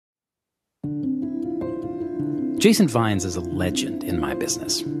Jason Vines is a legend in my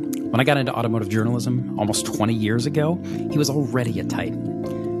business. When I got into automotive journalism almost 20 years ago, he was already a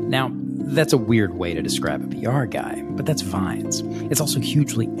titan. Now, that's a weird way to describe a PR guy, but that's Vines. It's also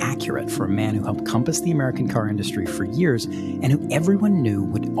hugely accurate for a man who helped compass the American car industry for years and who everyone knew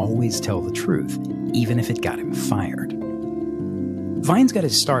would always tell the truth, even if it got him fired. Vines got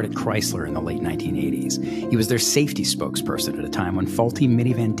his start at Chrysler in the late 1980s. He was their safety spokesperson at a time when faulty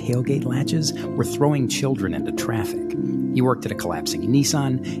minivan tailgate latches were throwing children into traffic. He worked at a collapsing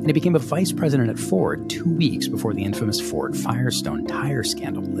Nissan, and he became a vice president at Ford 2 weeks before the infamous Ford Firestone tire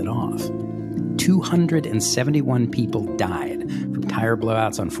scandal lit off. 271 people died from tire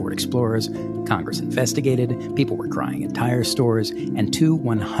blowouts on Ford Explorers. Congress investigated, people were crying in tire stores, and two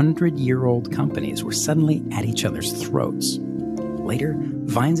 100-year-old companies were suddenly at each other's throats. Later,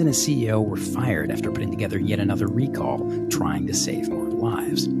 Vines and his CEO were fired after putting together yet another recall, trying to save more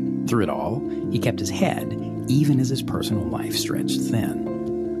lives. Through it all, he kept his head, even as his personal life stretched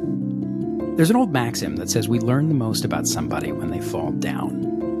thin. There's an old maxim that says we learn the most about somebody when they fall down.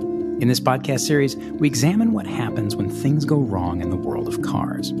 In this podcast series, we examine what happens when things go wrong in the world of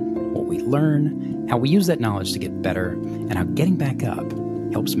cars, what we learn, how we use that knowledge to get better, and how getting back up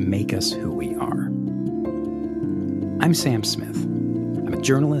helps make us who we are. I'm Sam Smith. I'm a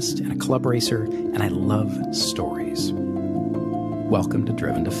journalist and a club racer, and I love stories. Welcome to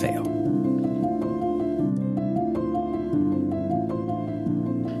Driven to Fail.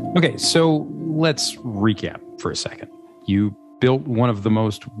 Okay, so let's recap for a second. You built one of the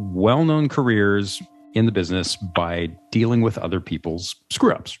most well-known careers in the business by dealing with other people's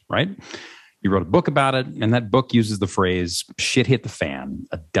screw-ups, right? You wrote a book about it, and that book uses the phrase shit hit the fan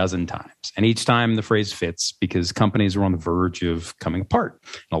a dozen times. And each time the phrase fits because companies were on the verge of coming apart.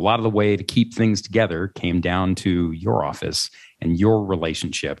 And a lot of the way to keep things together came down to your office and your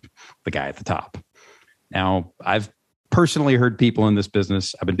relationship, the guy at the top. Now, I've personally heard people in this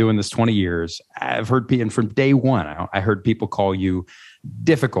business, I've been doing this 20 years, I've heard people, and from day one, I heard people call you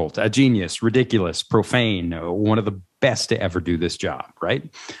difficult, a genius, ridiculous, profane, one of the best to ever do this job,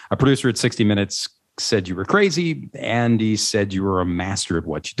 right? A producer at 60 Minutes said you were crazy, and he said you were a master at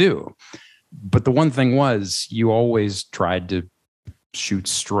what you do. But the one thing was, you always tried to shoot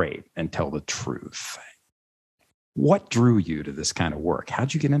straight and tell the truth. What drew you to this kind of work?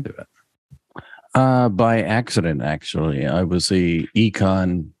 How'd you get into it? By accident, actually. I was a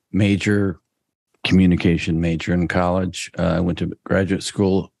econ major, communication major in college. I went to graduate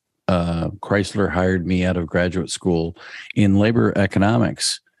school. Chrysler hired me out of graduate school in labor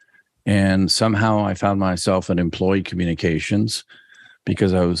economics. And somehow I found myself in employee communications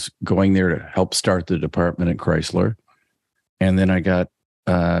because I was going there to help start the department at Chrysler. And then I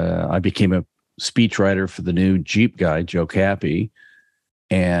became a speechwriter for the new Jeep guy, Joe Cappy.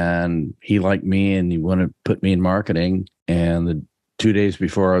 And he liked me and he wanted to put me in marketing. And the 2 days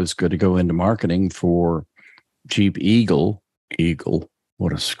before I was going to go into marketing for Jeep Eagle,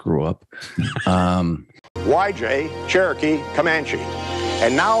 what a screw up. YJ, Cherokee, Comanche.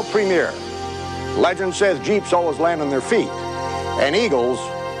 And now Premier. Legend says Jeeps always land on their feet. And Eagles,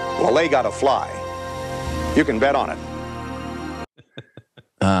 well, they got to fly. You can bet on it.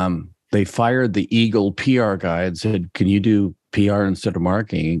 They fired the Eagle PR guy and said, can you do PR instead of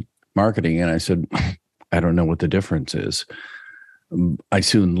marketing? And I said, I don't know what the difference is. I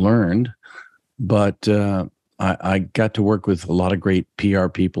soon learned, but I got to work with a lot of great PR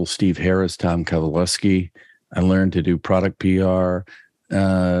people, Steve Harris, Tom Kowaleski. I learned to do product PR,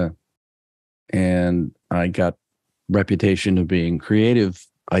 and I got reputation of being creative.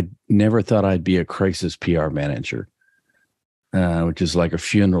 I never thought I'd be a crisis PR manager, which is like a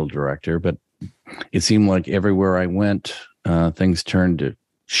funeral director, but it seemed like everywhere I went, things turned to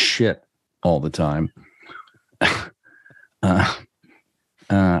shit all the time.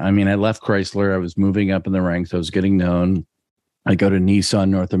 I left Chrysler. I was moving up in the ranks. I was getting known. I go to Nissan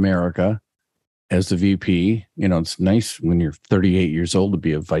North America as the VP. You know, it's nice when you're 38 years old to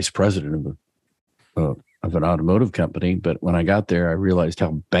be a vice president of an automotive company. But when I got there, I realized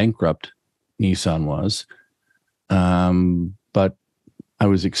how bankrupt Nissan was. But I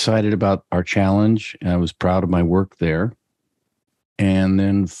was excited about our challenge, and I was proud of my work there. And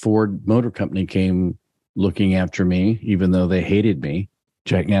then Ford Motor Company came looking after me, even though they hated me.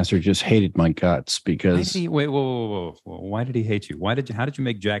 Jack Nasser just hated my guts because... Whoa. Why did he hate you? How did you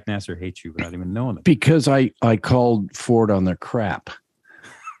make Jack Nasser hate you without even knowing it? Because I called Ford on their crap.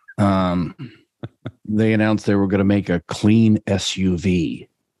 They announced they were going to make a clean SUV.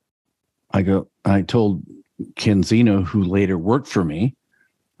 I told Ken Zeno, who later worked for me,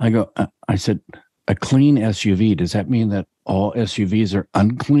 I said, a clean SUV, does that mean that all SUVs are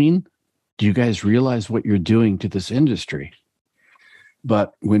unclean? do you guys realize what you're doing to this industry?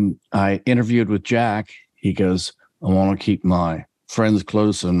 But when I interviewed with Jack, he goes, I want to keep my friends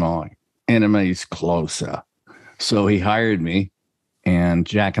close and my enemies closer. So he hired me, and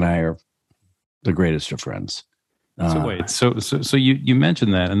Jack and I are the greatest of friends. So you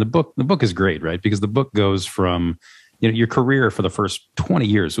mentioned that, and the book is great, right? Because the book goes from, your career for the first 20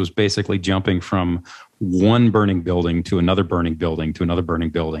 years was basically jumping from one burning building to another burning building to another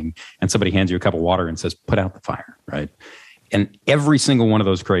burning building, and somebody hands you a cup of water and says, put out the fire, right? And every single one of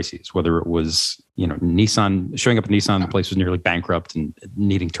those crises, whether it was, Nissan, showing up at Nissan, the place was nearly bankrupt and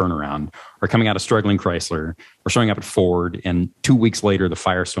needing turnaround, or coming out of struggling Chrysler, or showing up at Ford, and 2 weeks later, the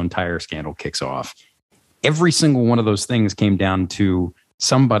Firestone tire scandal kicks off. Every single one of those things came down to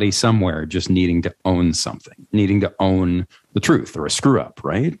somebody somewhere just needing to own something, needing to own the truth or a screw up,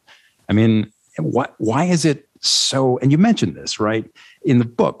 right? I mean, why is it so, and you mentioned this, right, in the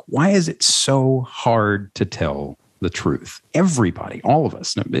book, why is it so hard to tell the truth? Everybody, all of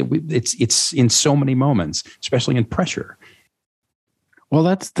us, it's in so many moments, especially in pressure. Well,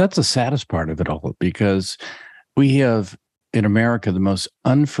 that's the saddest part of it all, because we have in America the most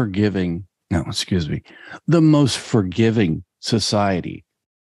the most forgiving society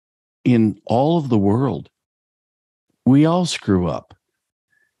in all of the world. We all screw up.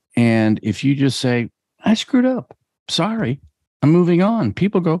 And if you just say, I screwed up, sorry, I'm moving on,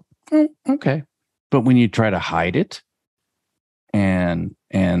 people go, oh, okay. But when you try to hide it and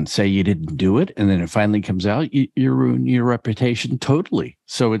say you didn't do it, and then it finally comes out, you ruin your reputation totally.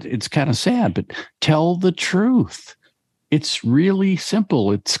 So it's kind of sad, but tell the truth. It's really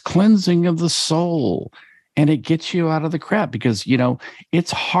simple. It's cleansing of the soul, and it gets you out of the crap, because,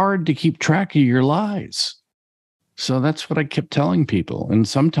 it's hard to keep track of your lies. So that's what I kept telling people. And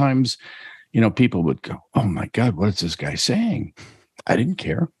sometimes, people would go, oh my God, what is this guy saying? I didn't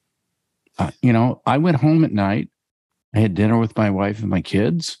care. I went home at night. I had dinner with my wife and my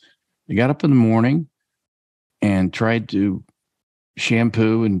kids. I got up in the morning and tried to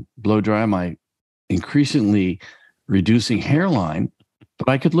shampoo and blow dry my increasingly reducing hairline. But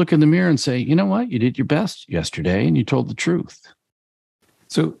I could look in the mirror and say, you know what? You did your best yesterday and you told the truth.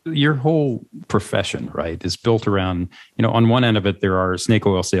 So your whole profession, right, is built around, on one end of it, there are snake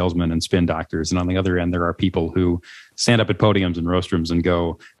oil salesmen and spin doctors. And on the other end, there are people who stand up at podiums and roastrooms and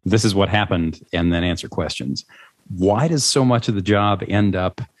go, this is what happened, and then answer questions. Why does so much of the job end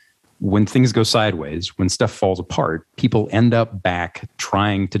up, when things go sideways, when stuff falls apart, people end up back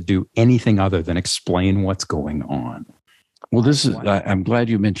trying to do anything other than explain what's going on? Well, I'm glad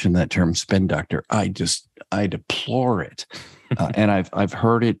you mentioned that term, spin doctor. I deplore it. And I've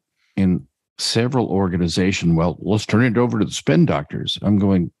heard it in several organizations. Well, let's turn it over to the spin doctors. I'm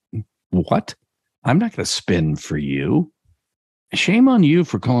going, what? I'm not going to spin for you. Shame on you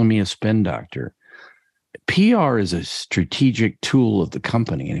for calling me a spin doctor. PR is a strategic tool of the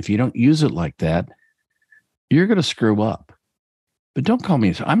company. And if you don't use it like that, you're going to screw up. But don't call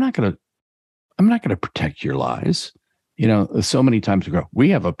me. I'm not going to protect your lies. So many times we go, we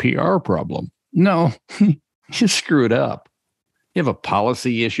have a PR problem. No, you screwed up. You have a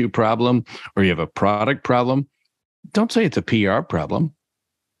policy issue problem, or you have a product problem. Don't say it's a PR problem.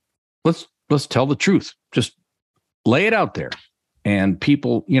 Let's tell the truth. Just lay it out there. And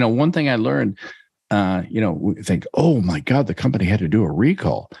people, one thing I learned, we think, oh my God, the company had to do a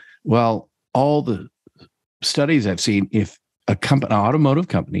recall. Well, all the studies I've seen, if an automotive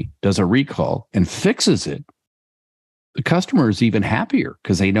company does a recall and fixes it, the customer is even happier,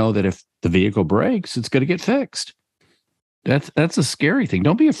 because they know that if the vehicle breaks, it's going to get fixed. That's a scary thing.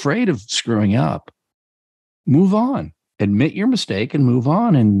 Don't be afraid of screwing up. Move on. Admit your mistake and move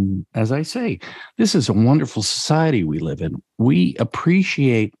on. And as I say, this is a wonderful society we live in. We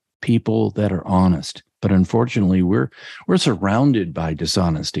appreciate people that are honest, but unfortunately, we're surrounded by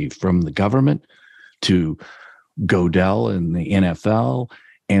dishonesty, from the government to Godel and the NFL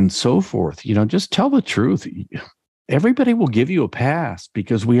and so forth. Just tell the truth. Everybody will give you a pass,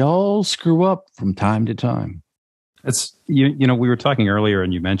 because we all screw up from time to time. It's we were talking earlier,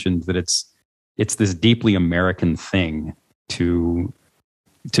 and you mentioned that it's this deeply American thing to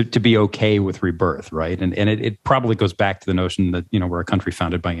be okay with rebirth, right? And it probably goes back to the notion that we're a country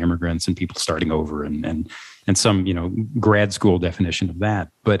founded by immigrants and people starting over, and some grad school definition of that.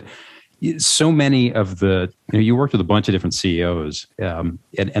 But so many of the you worked with a bunch of different CEOs, and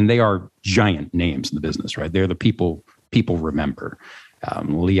they are giant names in the business, right? They're the people remember.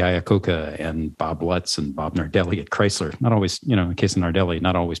 Lee Iacocca and Bob Lutz and Bob Nardelli at Chrysler. Not always, in the case of Nardelli,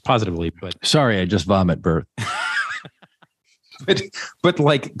 not always positively, but sorry, I just vomit, Bert. but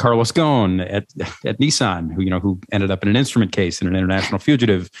like Carlos Ghosn at Nissan, who ended up in an instrument case and an international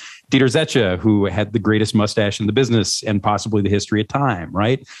fugitive, Dieter Zetsche, who had the greatest mustache in the business and possibly the history of time,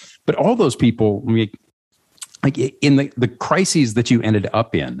 right? But all those people, like in the crises that you ended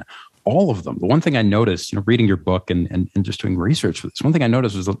up in, all of them, the one thing I noticed, reading your book and just doing research for this, one thing I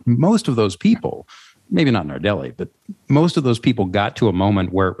noticed was that most of those people, maybe not Nardelli, but most of those people got to a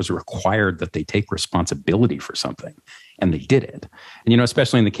moment where it was required that they take responsibility for something, and they did it. And,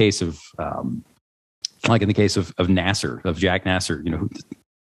 especially in the case of, like in the case of Nasser, of Jack Nasser, who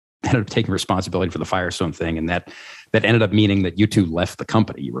ended up taking responsibility for the Firestone thing. And that ended up meaning that you two left the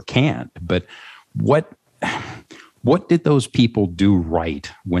company. You were canned. But what did those people do right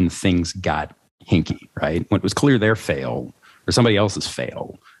when things got hinky, right? When it was clear their fail or somebody else's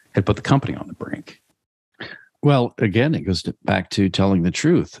fail had put the company on the brink? Well, again, it goes back to telling the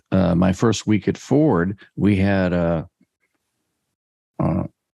truth. My first week at Ford, we had a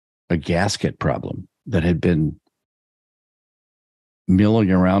gasket problem that had been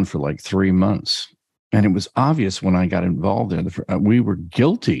milling around for like 3 months. And it was obvious when I got involved in it, we were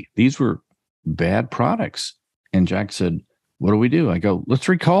guilty. These were bad products. And Jack said, what do? I go, let's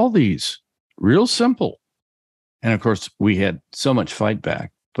recall these. Real simple. And of course, we had so much fight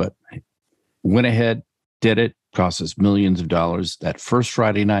back, but went ahead, did it, cost us millions of dollars. That first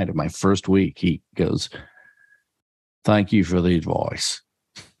Friday night of my first week, he goes, thank you for the advice.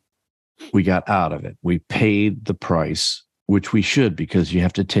 We got out of it. We paid the price, which we should, because you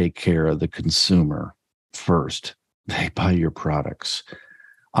have to take care of the consumer first. They buy your products.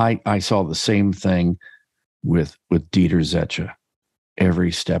 I saw the same thing with Dieter Zetsche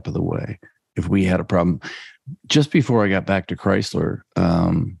every step of the way. If we had a problem, just before I got back to Chrysler,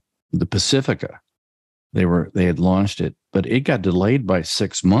 the Pacifica, they had launched it, but it got delayed by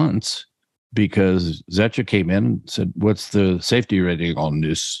 6 months because Zetsche came in and said, what's the safety rating on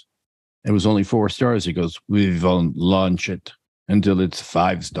this? It was only 4 stars. He goes, we won't launch it until it's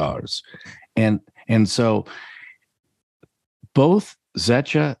 5 stars. And so both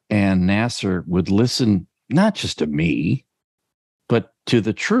Zetsche and Nasser would listen not just to me, but to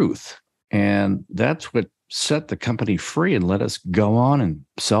the truth. And that's what set the company free and let us go on and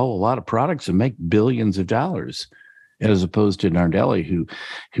sell a lot of products and make billions of dollars, as opposed to Nardelli,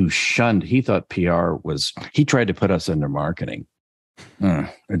 who shunned. He thought PR was, he tried to put us under marketing.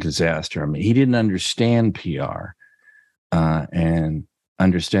 A disaster. I mean, he didn't understand PR and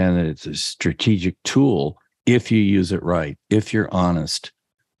understand that it's a strategic tool if you use it right, if you're honest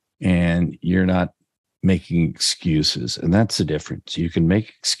and you're not making excuses. And that's the difference. You can make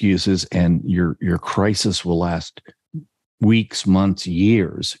excuses and your crisis will last weeks, months,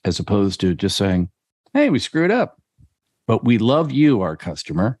 years, as opposed to just saying, hey, we screwed up, but we love you, our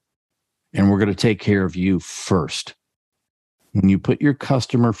customer, and we're going to take care of you first. When you put your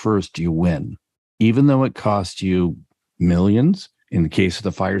customer first, you win, even though it cost you millions. In the case of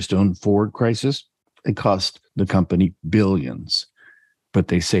the Firestone Ford crisis, it cost the company billions, but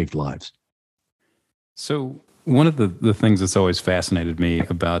they saved lives. So one of the things that's always fascinated me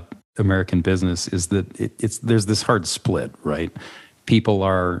about American business is that there's this hard split, right? People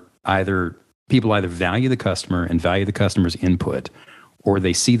either value the customer and value the customer's input, or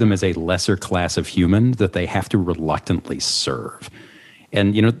they see them as a lesser class of human that they have to reluctantly serve.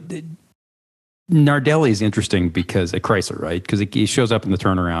 And, Nardelli is interesting because at Chrysler, right? Because he shows up in the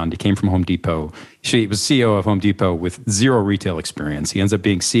turnaround. He came from Home Depot. He was CEO of Home Depot with zero retail experience. He ends up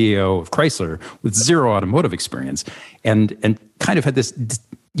being CEO of Chrysler with zero automotive experience, and kind of had this.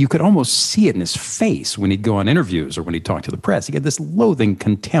 You could almost see it in his face when he'd go on interviews or when he'd talk to the press. He had this loathing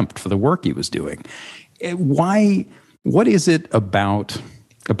contempt for the work he was doing. Why? What is it about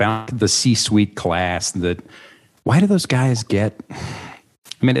the C-suite class that? Why do those guys get?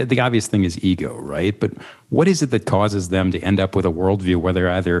 I mean, the obvious thing is ego, right? But what is it that causes them to end up with a worldview where they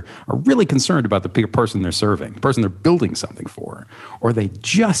either are really concerned about the person they're serving, the person they're building something for, or they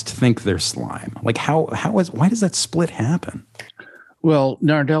just think they're slime? Like, why does that split happen? Well,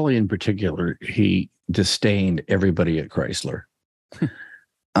 Nardelli in particular, he disdained everybody at Chrysler.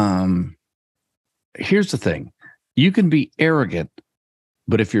 Here's the thing. You can be arrogant,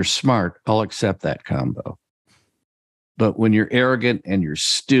 but if you're smart, I'll accept that combo. But when you're arrogant and you're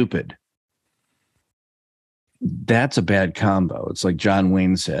stupid, that's a bad combo. It's like John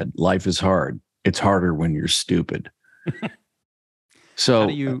Wayne said, life is hard. It's harder when you're stupid. So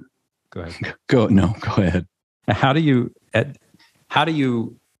go ahead. Go ahead. How do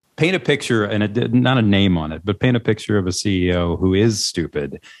you paint a picture, and not a name on it, but paint a picture of a CEO who is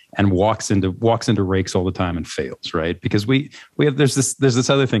stupid and walks into rakes all the time and fails, right? Because we have there's this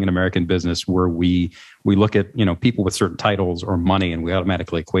other thing in American business where we look at people with certain titles or money, and we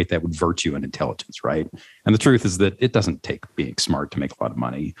automatically equate that with virtue and intelligence, right? And the truth is that it doesn't take being smart to make a lot of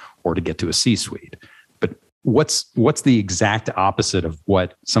money or to get to a C-suite. But what's the exact opposite of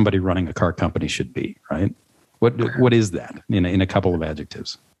what somebody running a car company should be, right? What is that in a couple of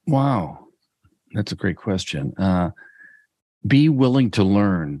adjectives? Wow, that's a great question. Be willing to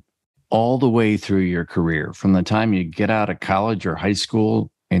learn all the way through your career, from the time you get out of college or high school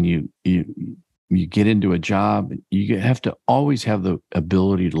and you get into a job. You have to always have the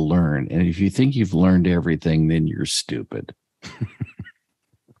ability to learn. And if you think you've learned everything, then you're stupid.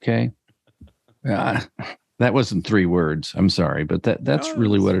 Okay, that wasn't 3 words. I'm sorry, but that's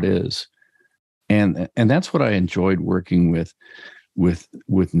really what it is. And that's what I enjoyed working with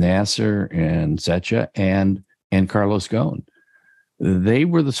Nasser and Zecha and Carlos Ghosn. They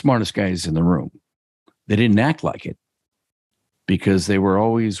were the smartest guys in the room. They didn't act like it because they were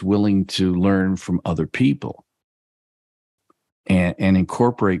always willing to learn from other people and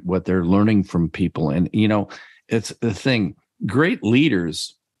incorporate what they're learning from people. And, it's the thing. Great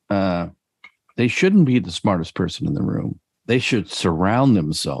leaders, they shouldn't be the smartest person in the room. They should surround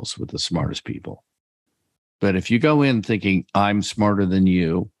themselves with the smartest people. But if you go in thinking, I'm smarter than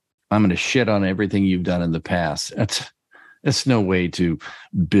you, I'm going to shit on everything you've done in the past, that's no way to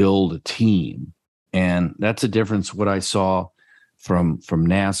build a team. And that's a difference what I saw from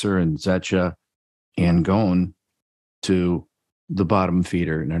Nasser and Zecha and Ghosn to the bottom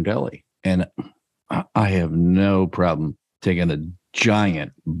feeder in Nardelli. And I have no problem taking a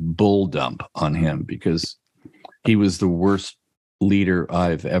giant bull dump on him because he was the worst leader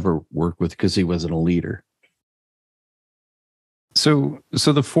I've ever worked with because he wasn't a leader. So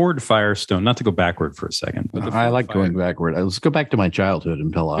the Ford Firestone, not to go backward for a second, but I like going backward. Let's go back to my childhood in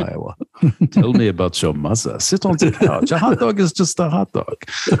Pella, Iowa. Tell me about your mother. Sit on the couch. A hot dog is just a hot dog.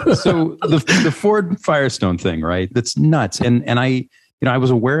 So the Ford Firestone thing, right? That's nuts. And I was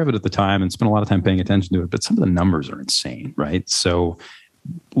aware of it at the time and spent a lot of time paying attention to it, but some of the numbers are insane, right? So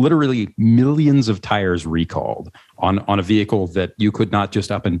literally millions of tires recalled on a vehicle that you could not just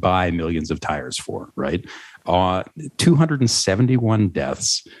up and buy millions of tires for, right? 271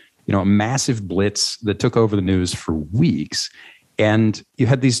 deaths, a massive blitz that took over the news for weeks. And you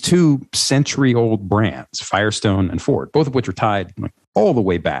had these 2 century-old brands, Firestone and Ford, both of which are tied all the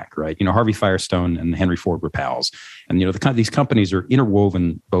way back, right? Harvey Firestone and Henry Ford were pals. And, these companies are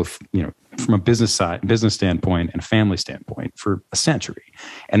interwoven both, from a business standpoint and a family standpoint for a century.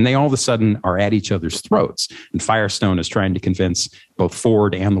 And they all of a sudden are at each other's throats. And Firestone is trying to convince both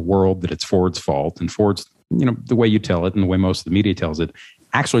Ford and the world that it's Ford's fault. And Ford's, the way you tell it and the way most of the media tells it,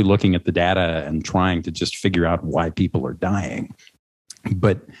 actually looking at the data and trying to just figure out why people are dying.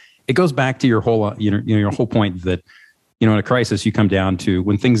 But it goes back to your whole, your whole point that, in a crisis, you come down to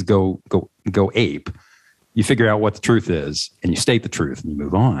when things go ape, you figure out what the truth is and you state the truth and you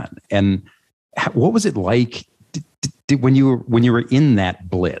move on. And what was it like when you were in that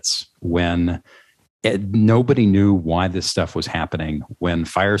blitz, when nobody knew why this stuff was happening, when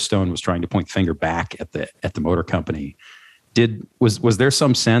Firestone was trying to point the finger back at the motor company? Was there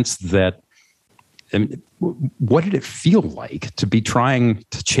some sense that, what did it feel like to be trying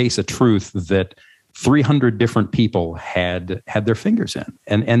to chase a truth that 300 different people had their fingers in,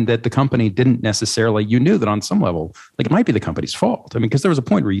 and that the company didn't necessarily, you knew that on some level, like it might be the company's fault. Because there was a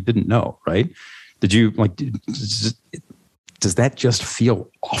point where you didn't know, right? Did you does that just feel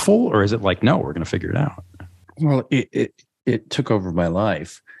awful, or is it like, no, we're going to figure it out? Well, it took over my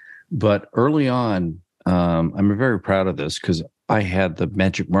life, but early on, I'm very proud of this because I had the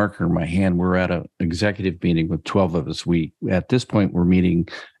magic marker in my hand. We're at an executive meeting with 12 of us. At this point, we're meeting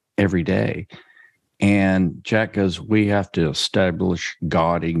every day. And Jack goes, we have to establish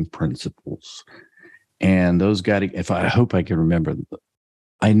guiding principles. And those guiding, I hope I can remember,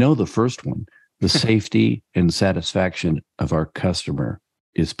 I know the first one, the safety and satisfaction of our customer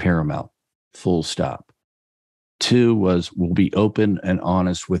is paramount, full stop. 2 was, we'll be open and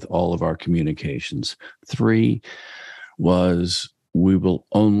honest with all of our communications. 3 was, we will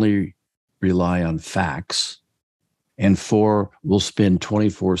only rely on facts. And 4, we'll spend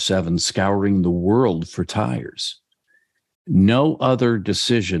 24/7 scouring the world for tires. No other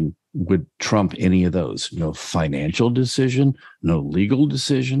decision would trump any of those. No financial decision, no legal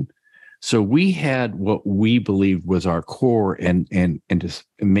decision. So we had what we believed was our core and just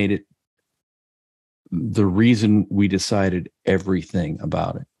made it the reason we decided everything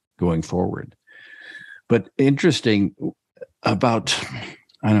about it going forward. But interesting, about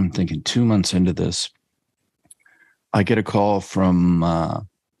And I'm thinking 2 months into this, I get a call from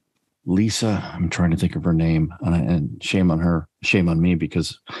Lisa. I'm trying to think of her name, and shame on her, shame on me,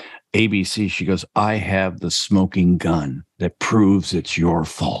 because ABC, she goes, I have the smoking gun that proves it's your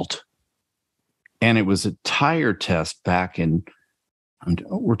fault. And it was a tire test back in,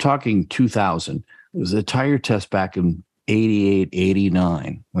 we're talking 2000. It was a tire test back in 88,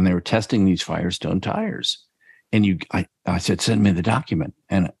 89, when they were testing these Firestone tires. And I said, send me the document.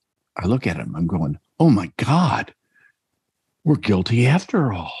 And I look at him, I'm going, oh my God, we're guilty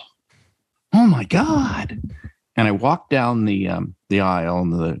after all. Oh my God. And I walked down the aisle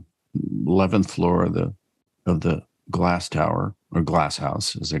on the 11th floor of the glass tower, or glass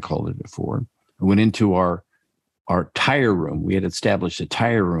house, as they called it at Ford. I went into our tire room. We had established a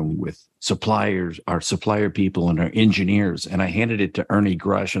tire room with suppliers, our supplier people, and our engineers. And I handed it to Ernie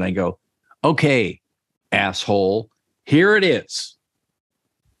Grush, and I go, okay, asshole, here it is.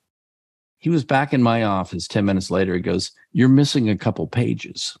 He was back in my office 10 minutes later. He goes, you're missing a couple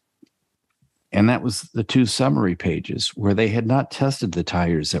pages. And that was the 2 summary pages where they had not tested the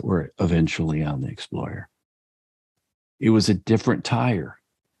tires that were eventually on the Explorer. It was a different tire.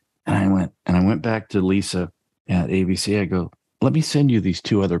 And I went back to Lisa at ABC. I go, let me send you these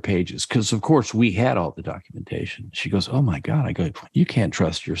 2 other pages. Because, of course, we had all the documentation. She goes, oh, my God. I go, you can't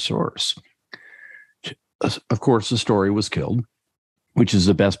trust your source. Of course, the story was killed, which is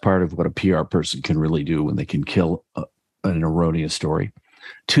the best part of what a PR person can really do when they can kill an erroneous story.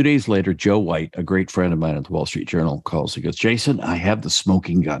 2 days later, Joe White, a great friend of mine at the Wall Street Journal, calls. He goes, Jason, I have the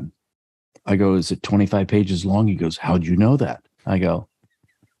smoking gun. I go, is it 25 pages long? He goes, how'd you know that? I go,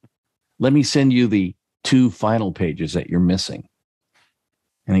 let me send you the 2 final pages that you're missing.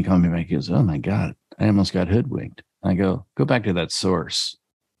 And he called me back. He goes, oh my God, I almost got hoodwinked. I go back to that source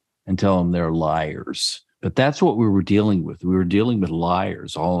and tell them they're liars. But that's what we were dealing with. We were dealing with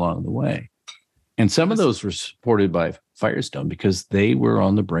liars all along the way. And some of those were supported by Firestone because they were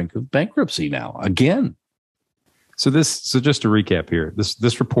on the brink of bankruptcy now, again. So just to recap here,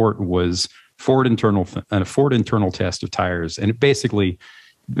 this report was a Ford internal test of tires. And it basically,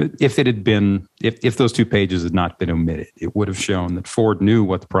 if those 2 pages had not been omitted, it would have shown that Ford knew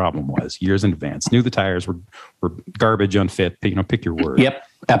what the problem was years in advance, knew the tires were garbage, unfit, pick your word. Yep,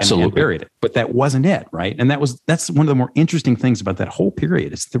 absolutely. And buried it. But that wasn't it, right? And that's one of the more interesting things about that whole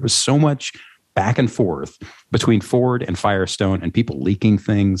period is there was so much back and forth between Ford and Firestone and people leaking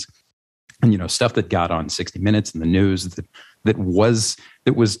things and, stuff that got on 60 Minutes and the news that was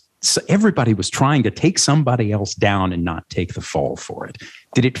everybody was trying to take somebody else down and not take the fall for it.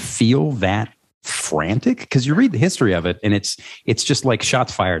 Did it feel that frantic? Because you read the history of it and it's just like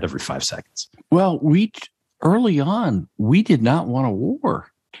shots fired every 5 seconds. Well, early on, we did not want a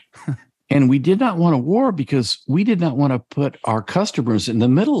war. And we did not want a war because we did not want to put our customers in the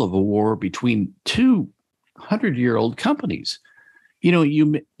middle of a war between 200-year-old companies.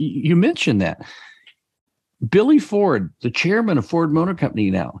 You mentioned that. Billy Ford, the chairman of Ford Motor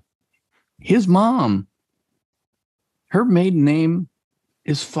Company now, his mom, her maiden name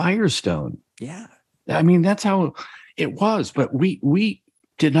is Firestone. Yeah. I mean, that's how it was. But we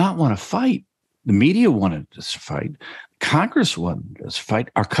did not want to fight. The media wanted us to fight. Congress wanted us to fight.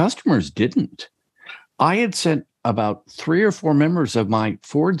 Our customers didn't. I had sent about 3 or 4 members of my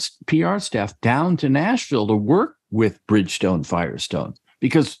Ford's PR staff down to Nashville to work with Bridgestone Firestone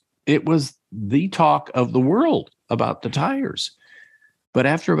because it was the talk of the world about the tires. But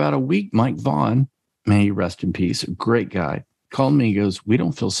after about a week, Mike Vaughn, may he rest in peace, a great guy, called me. He goes, we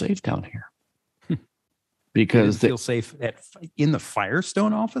don't feel safe down here. Because they feel safe in the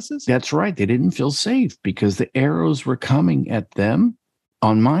Firestone offices? That's right. They didn't feel safe because the arrows were coming at them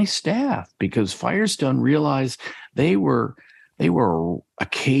on my staff because Firestone realized they were a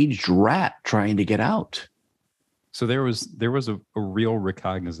caged rat trying to get out. So there was a real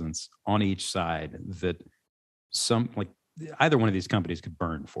recognizance on each side that either one of these companies could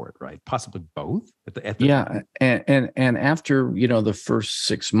burn for it, right? Possibly both. Yeah, and after the first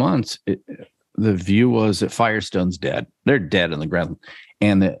 6 months, the view was that Firestone's dead. They're dead on the ground,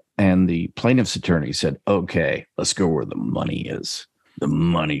 and the plaintiff's attorney said, "Okay, let's go where the money is. The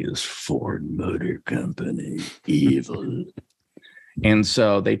money is Ford Motor Company, evil." And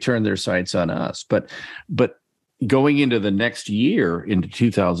so they turned their sights on us. But going into the next year, into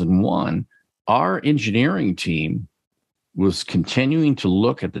 2001, our engineering team was continuing to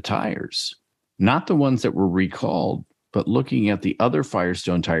look at the tires, not the ones that were recalled, but looking at the other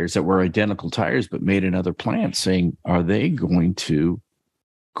Firestone tires that were identical tires but made in other plants, saying, are they going to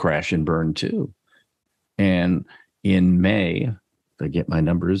crash and burn too? And in May, if I get my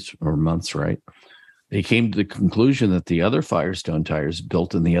numbers or months right, They came to the conclusion that the other Firestone tires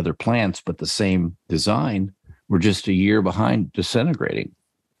built in the other plants, but the same design, were just a year behind disintegrating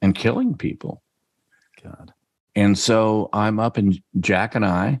and killing people. God. And so I'm up in Jack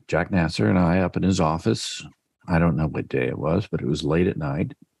Nasser and I up in his office. I don't know what day it was, but it was late at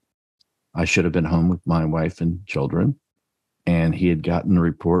night. I should have been home with my wife and children. And he had gotten a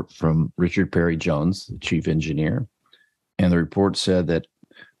report from Richard Perry Jones, the chief engineer. And the report said that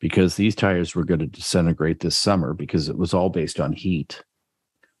because these tires were going to disintegrate this summer, because it was all based on heat,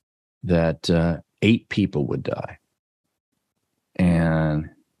 that 8 people would die. And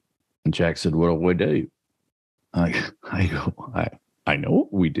Jack said, what do we do? I go, I know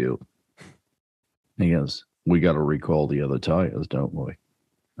what we do. And he goes, we got to recall the other tires, don't we?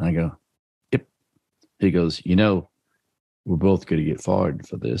 I go, yep. He goes, we're both going to get fired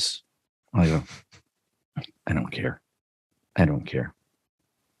for this. I go, I don't care. I don't care.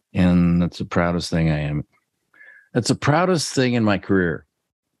 And that's the proudest thing I am. That's the proudest thing in my career.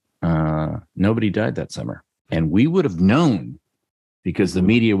 Nobody died that summer. And we would have known because the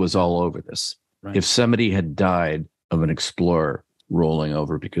media was all over this. Right. If somebody had died of an Explorer rolling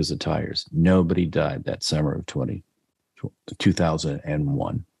over because of tires, nobody died that summer of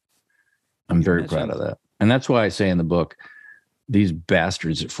 2001. I'm very proud of that. And that's why I say in the book, these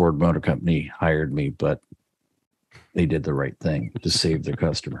bastards at Ford Motor Company hired me, but they did the right thing to save their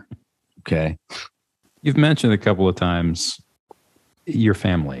customer. Okay. You've mentioned a couple of times your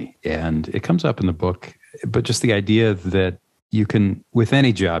family, and it comes up in the book, but just the idea that you can, with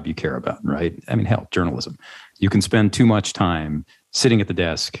any job you care about, right? I mean, hell, journalism, you can spend too much time sitting at the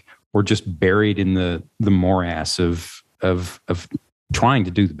desk or just buried in the morass of trying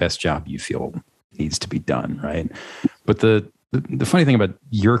to do the best job you feel needs to be done, right? But the funny thing about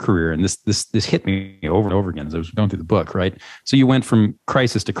your career, and this hit me over and over again as I was going through the book, right? So you went from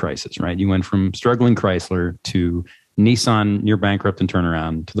crisis to crisis, right? You went from struggling Chrysler to Nissan near bankrupt and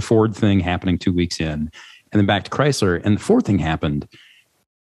turnaround to the Ford thing happening 2 weeks in, and then back to Chrysler. And the Ford thing happened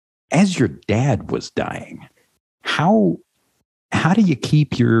as your dad was dying. How do you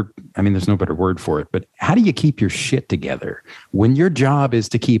keep there's no better word for it, but how do you keep your shit together when your job is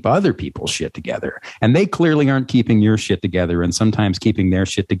to keep other people's shit together? And they clearly aren't keeping your shit together. And sometimes keeping their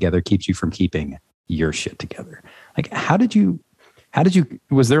shit together keeps you from keeping your shit together. Like,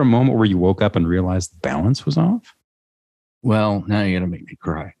 was there a moment where you woke up and realized the balance was off? Well, now you're going to make me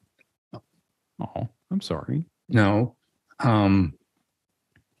cry. Oh, I'm sorry. No. I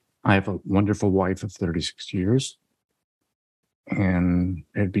have a wonderful wife of 36 years. And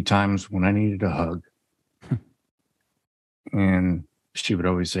there'd be times when I needed a hug. And she would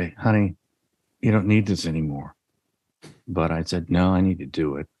always say, honey, you don't need this anymore. But I said, no, I need to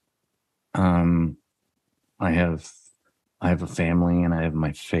do it. I have a family and I have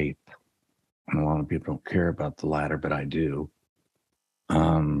my faith. And a lot of people don't care about the latter, but I do.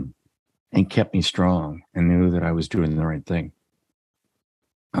 And kept me strong and knew that I was doing the right thing.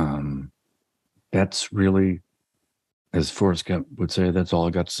 That's really, as Forrest Gump would say, that's all I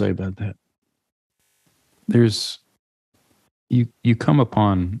got to say about that. You come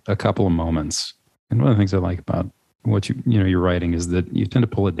upon a couple of moments, and one of the things I like about what you're writing is that you tend to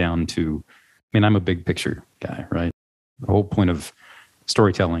pull it down to, I'm a big picture guy, right? The whole point of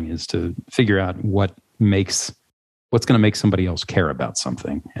storytelling is to figure out what's going to make somebody else care about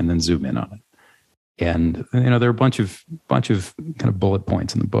something, and then zoom in on it. And there are a bunch of kind of bullet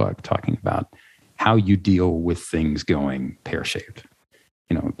points in the book talking about how you deal with things going pear-shaped.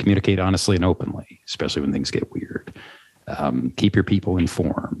 Communicate honestly and openly, especially when things get weird. Keep your people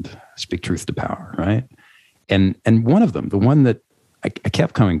informed. Speak truth to power, right? And one of them, the one that I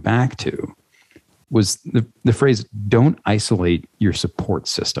kept coming back to, was the phrase, don't isolate your support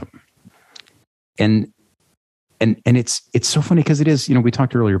system. And it's so funny because it is, we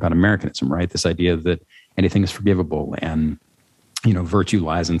talked earlier about Americanism, right? This idea that anything is forgivable and, virtue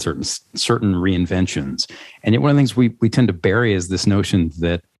lies in certain reinventions. And yet one of the things we tend to bury is this notion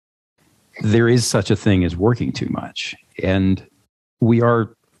that there is such a thing as working too much. And we're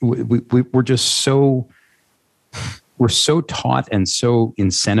just we're so taught and so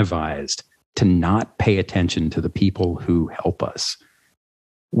incentivized to not pay attention to the people who help us.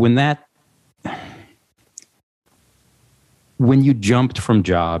 When you jumped from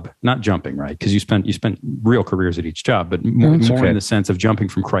job, not jumping, right? Because you spent real careers at each job, but more in the sense of jumping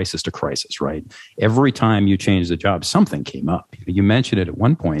from crisis to crisis, right? Every time you changed the job, something came up. You mentioned it at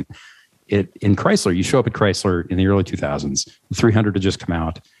one point. In Chrysler, you show up at Chrysler in the early 2000s, the 300 had just come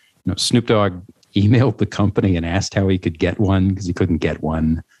out. Snoop Dogg emailed the company and asked how he could get one because he couldn't get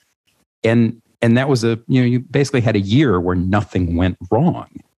one. And that was you basically had a year where nothing went wrong.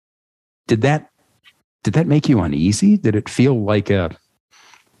 Did that did that make you uneasy? Did it feel like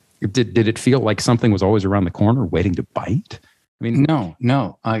did it feel like something was always around the corner waiting to bite? I mean,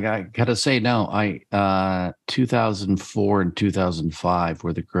 no, I gotta say, no. 2004 and 2005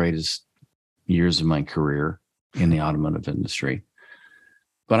 were the greatest years of my career in the automotive industry.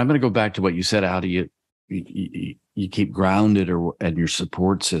 But I'm going to go back to what you said. How do you keep grounded at your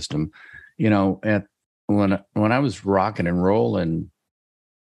support system? When I was rocking and rolling,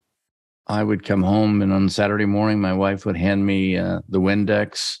 I would come home, and on Saturday morning, my wife would hand me the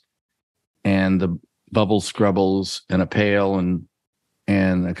Windex and the bubble scrubbles and a pail and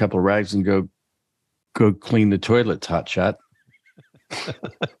a couple of rags and go clean the toilets, hotshot.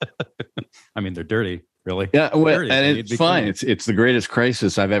 I mean, they're dirty, really. Yeah, well, dirty. and it's fine. It's the greatest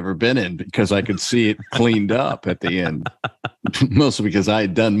crisis I've ever been in because I could see it cleaned up at the end, mostly because I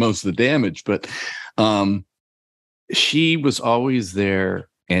had done most of the damage. But she was always there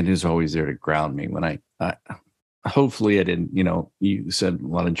and is always there to ground me when I hopefully I didn't, you said a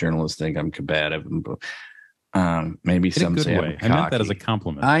lot of journalists think I'm combative, but maybe in some say way. I meant that as a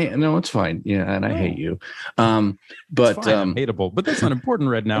compliment. I know it's fine. Yeah. And I hate you. But it's fine, I'm hateable, but that's not important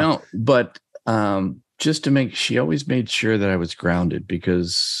right now. No, but just she always made sure that I was grounded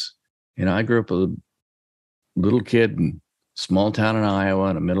because, I grew up a little kid in a small town in Iowa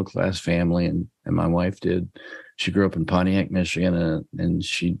in a middle-class family. And my wife did. She grew up in Pontiac, Michigan, and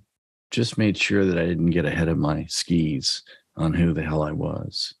she just made sure that I didn't get ahead of my skis on who the hell I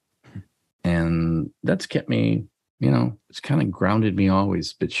was. And that's kept me, it's kind of grounded me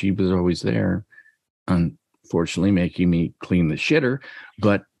always, but she was always there, unfortunately making me clean the shitter,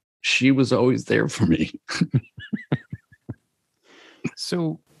 but she was always there for me.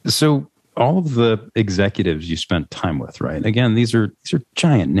 So all of the executives you spent time with, right? Again, these are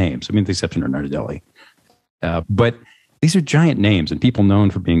giant names. I mean, with the exception of Nardelli. But these are giant names and people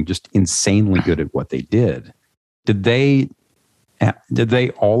known for being just insanely good at what they did. Did they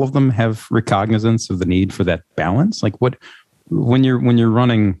all of them have recognizance of the need for that balance? Like when you're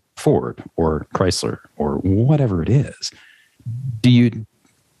running Ford or Chrysler or whatever it is, did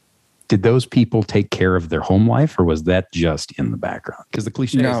those people take care of their home life, or was that just in the background? Because the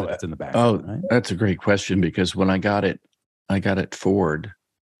cliche is that it's in the background. Oh, right? That's a great question, because when I got it Ford.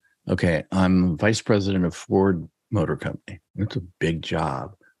 Okay, I'm vice president of Ford Motor Company. It's a big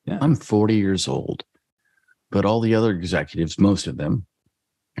job. Yeah. I'm 40 years old, but all the other executives, most of them,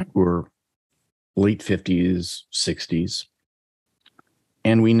 were late 50s, 60s.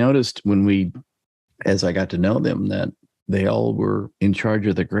 And we noticed as I got to know them, that they all were in charge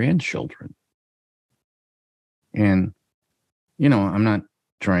of the grandchildren. And, I'm not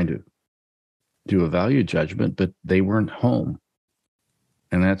trying to do a value judgment, but they weren't home.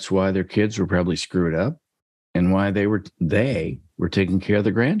 And that's why their kids were probably screwed up and why they were taking care of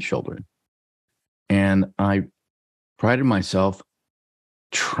the grandchildren. And I prided myself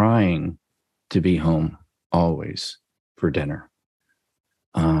trying to be home always for dinner.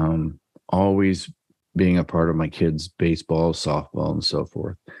 Always being a part of my kids' baseball, softball, and so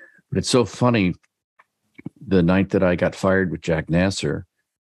forth. But it's so funny. The night that I got fired with Jack Nasser,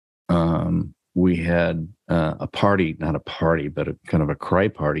 we had a party, not a party, but a kind of a cry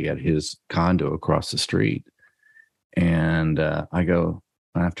party at his condo across the street. And I go,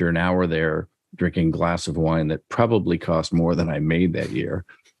 after an hour there, drinking a glass of wine that probably cost more than I made that year.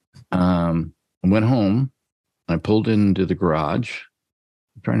 I went home. I pulled into the garage.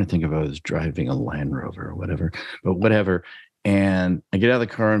 I'm trying to think if I was driving a Land Rover or whatever, but whatever. And I get out of the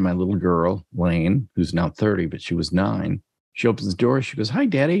car, and my little girl, Lane, who's now 30, but she was 9, she opens the door. She goes, "Hi,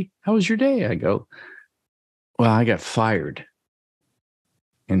 Daddy. How was your day?" I go, "Well, I got fired."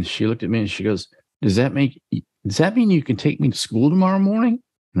 And she looked at me and she goes, Does that mean you can take me to school tomorrow morning?"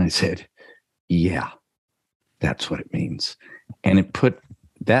 And I said, "Yeah, that's what it means." And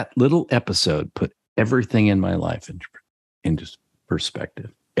that little episode put everything in my life into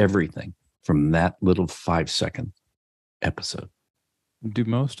perspective. Everything from that little 5-second episode. Do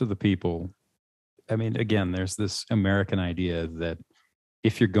most of the people, I mean, again, there's this American idea that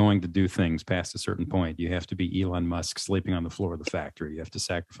if you're going to do things past a certain point, you have to be Elon Musk sleeping on the floor of the factory. You have to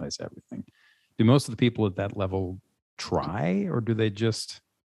sacrifice everything. Do most of the people at that level try, or do they just,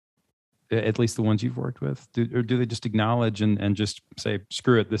 at least the ones you've worked with, or do they just acknowledge and just say,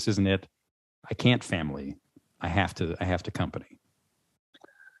 "Screw it, this isn't it. I can't family. I have to company"?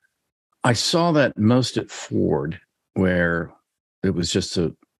 I saw that most at Ford, where it was just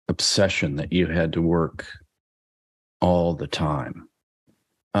an obsession that you had to work all the time.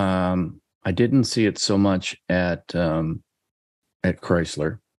 I didn't see it so much at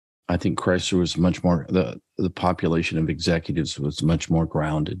Chrysler. I think Chrysler was much more, the population of executives was much more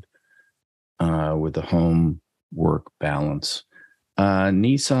grounded. with the home work balance.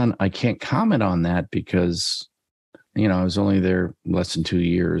 Nissan, I can't comment on that because, I was only there less than 2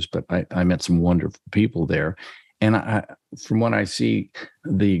 years, but I met some wonderful people there. And from what I see,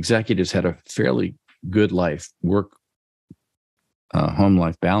 the executives had a fairly good home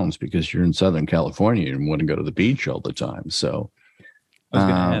life balance because you're in Southern California and want to go to the beach all the time. So I was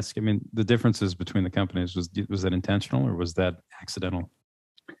going to ask, the differences between the companies, was that intentional or was that accidental?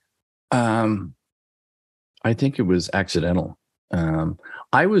 I think it was accidental.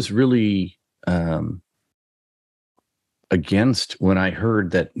 I was really against when I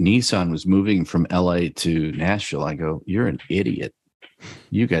heard that Nissan was moving from LA to Nashville. I go, you're an idiot.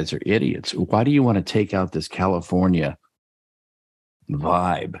 You guys are idiots. Why do you want to take out this California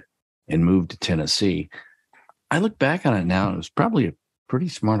vibe and move to Tennessee? I look back on it now, it was probably a pretty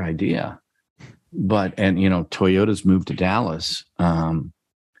smart idea. But, Toyota's moved to Dallas. But,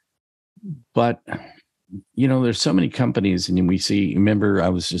 there's so many companies, and we see, remember, I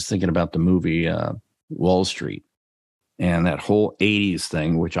was just thinking about the movie Wall Street and that whole 80s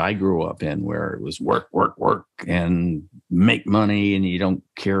thing, which I grew up in, where it was work, work, work, and make money, and you don't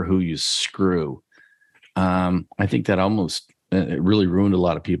care who you screw. I think that almost it really ruined a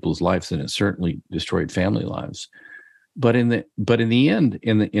lot of people's lives, and it certainly destroyed family lives. But in the end,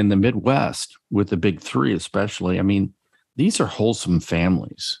 in the Midwest, with the big three especially, these are wholesome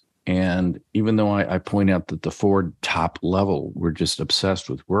families. And even though I point out that the Ford top level were just obsessed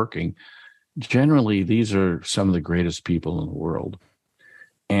with working, generally these are some of the greatest people in the world.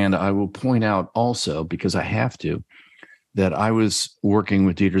 And I will point out also, because I have to, that I was working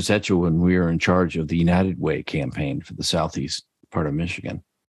with Dieter Zetchel when we were in charge of the United Way campaign for the southeast part of Michigan,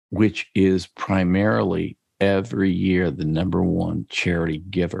 which is primarily every year the #1 charity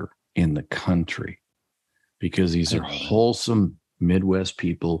giver in the country, because these are wholesome Midwest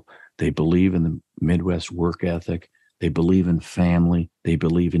people. They believe in the Midwest work ethic. They believe in family. They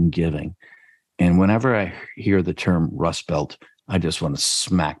believe in giving. And whenever I hear the term Rust Belt, I just want to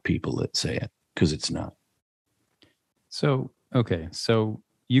smack people that say it, because it's not. So, okay. So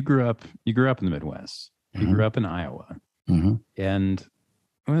you grew up in the Midwest. You grew up in Iowa. Mm-hmm. And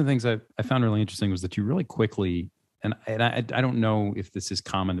one of the things I found really interesting was that you really quickly, and I don't know if this is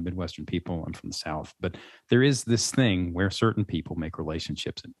common to Midwestern people. I'm from the South, but there is this thing where certain people make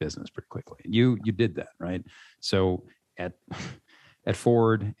relationships in business pretty quickly. And you did that, right? So at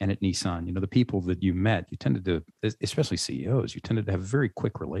Ford and at Nissan, the people that you met, you tended to, especially CEOs, you tended to have very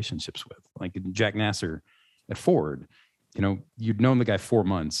quick relationships with. Like Jack Nasser at Ford, you'd known the guy 4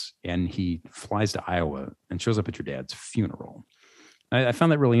 months, and he flies to Iowa and shows up at your dad's funeral. I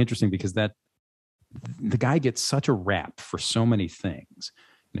found that really interesting because the guy gets such a rap for so many things.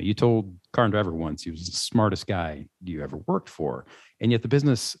 You told Car and Driver once he was the smartest guy you ever worked for. And yet the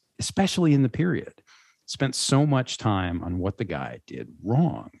business, especially in the period, spent so much time on what the guy did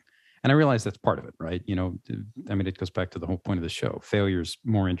wrong. And I realize that's part of it, right? It goes back to the whole point of the show. Failure's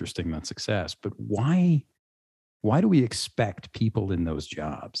more interesting than success. But why do we expect people in those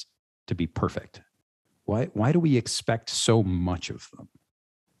jobs to be perfect? Why do we expect so much of them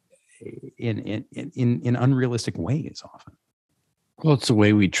in unrealistic ways often? Well, it's the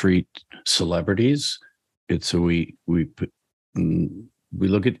way we treat celebrities. It's we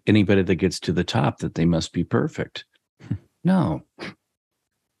look at anybody that gets to the top that they must be perfect. No,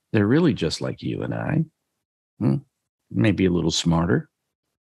 they're really just like you and I. Maybe a little smarter,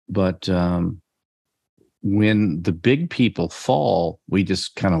 but when the big people fall, we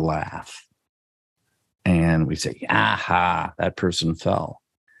just kind of laugh. And we say, aha, that person fell.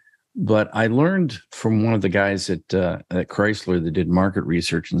 But I learned from one of the guys at Chrysler that did market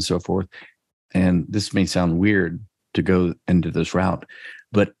research and so forth, and this may sound weird to go into this route,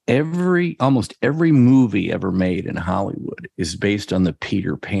 but almost every movie ever made in Hollywood is based on the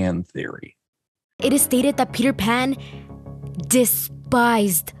Peter Pan theory. It is stated that Peter Pan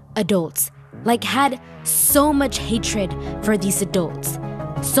despised adults, had so much hatred for these adults.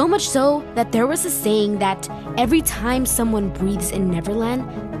 So much so that there was a saying that every time someone breathes in Neverland,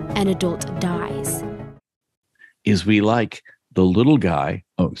 an adult dies. Is we like the little guy,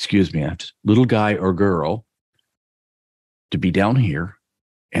 little guy or girl to be down here,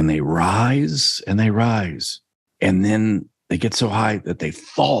 and they rise and they rise. And then they get so high that they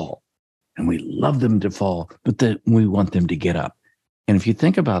fall, and we love them to fall, but then we want them to get up. And if you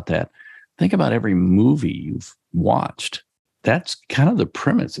think about that, think about every movie you've watched. That's kind of the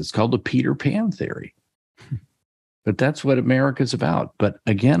premise. It's called the Peter Pan theory. But that's what America's about. But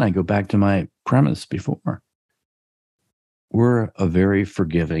again, I go back to my premise before. We're a very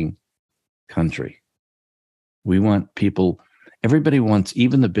forgiving country. We want people, Everybody wants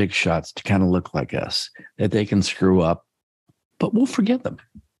even the big shots to kind of look like us, that they can screw up, but we'll forget them.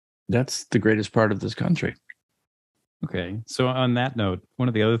 That's the greatest part of this country. Okay. So on that note, one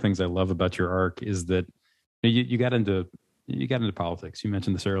of the other things I love about your arc is that you got into politics. You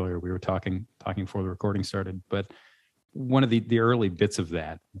mentioned this earlier. We were talking before the recording started, but one of the early bits of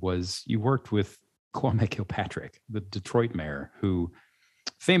that was you worked with Kwame Kilpatrick, the Detroit mayor, who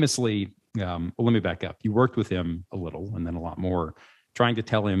famously, well, let me back up. You worked with him a little and then a lot more, trying to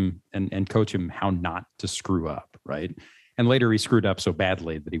tell him and coach him how not to screw up, right? And later he screwed up so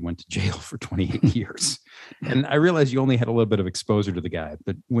badly that he went to jail for 28 years. And I realize you only had a little bit of exposure to the guy,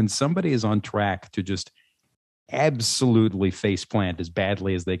 but when somebody is on track to just absolutely faceplant as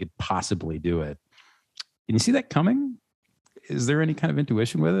badly as they could possibly do it, can you see that coming? Is there any kind of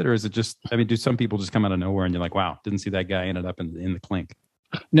intuition with it? Or is it just, I mean, do some people just come out of nowhere and you're like, wow, didn't see that guy ended up in the clink?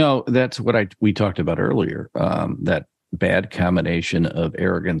 No, that's what we talked about earlier, that bad combination of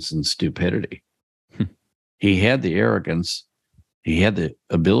arrogance and stupidity. He had the arrogance. He had the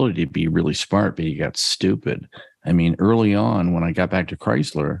ability to be really smart, but he got stupid. I mean, early on when I got back to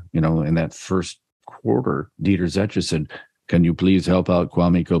Chrysler, in that first quarter, Dieter Zetcher said, "Can you please help out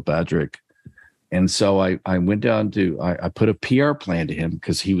Kwame Kilpatrick?" And so I went down to, I put a PR plan to him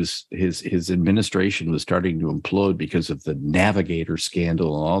because his administration was starting to implode because of the Navigator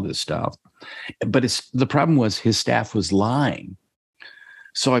scandal and all this stuff. But the problem was his staff was lying.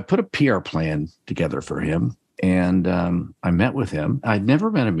 So I put a PR plan together for him, and I met with him. I'd never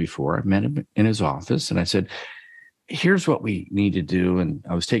met him before. I met him in his office, and I said, "Here's what we need to do." And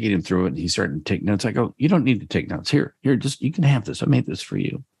I was taking him through it, and he started to take notes. I go, "You don't need to take notes. Here, just, you can have this. I made this for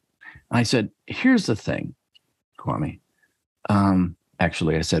you." I said, "Here's the thing, Kwame."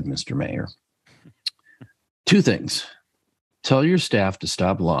 Actually, I said, "Mr. Mayor, 2 things. Tell your staff to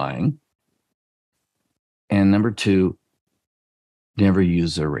stop lying. And number 2, never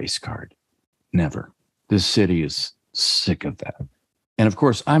use a race card. Never. This city is sick of that." And of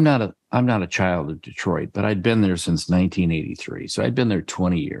course, I'm not a child of Detroit, but I'd been there since 1983. So I'd been there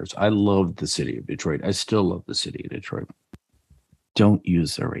 20 years. I loved the city of Detroit. I still love the city of Detroit. Don't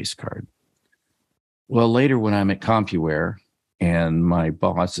use the race card. Well, later when I'm at CompuWare and my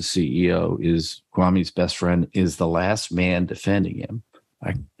boss, the CEO, is Kwame's best friend, is the last man defending him,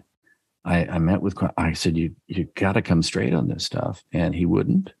 I met with Kwame. I said, you got to come straight on this stuff. And he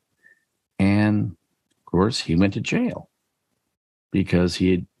wouldn't. And of course, he went to jail because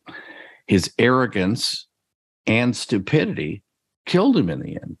his arrogance and stupidity killed him in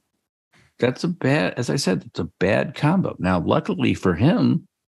the end. That's as I said, it's a bad combo. Now, luckily for him,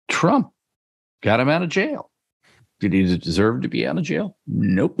 Trump got him out of jail. Did he deserve to be out of jail?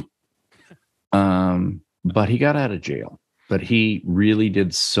 Nope. But he got out of jail. But he really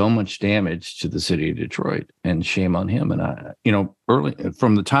did so much damage to the city of Detroit, and shame on him. And early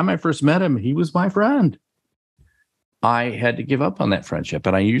from the time I first met him, he was my friend. I had to give up on that friendship,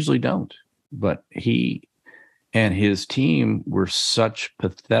 and I usually don't. But he and his team were such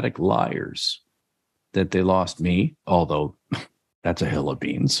pathetic liars that they lost me, although that's a hill of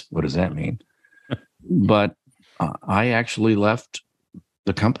beans. What does that mean? But I actually left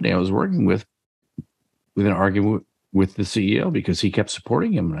the company I was working with an argument with the CEO because he kept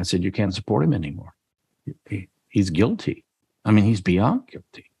supporting him. And I said, "You can't support him anymore. He's guilty. I mean, he's beyond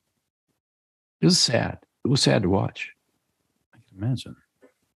guilty." It was sad. It was sad to watch. I can imagine.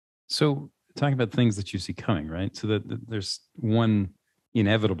 So, talking about things that you see coming, right? So that there's one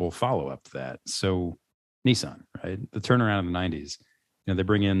inevitable follow-up to that. So Nissan, right? The turnaround in the 90s, they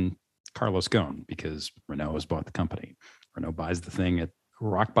bring in Carlos Ghosn because Renault has bought the company. Renault buys the thing at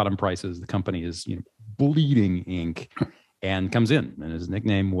rock bottom prices. The company is bleeding ink and comes in, and his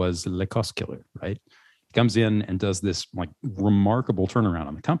nickname was Le Cost Killer, right? He comes in and does this remarkable turnaround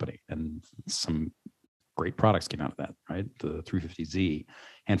on the company, and some great products came out of that, right? The 350Z,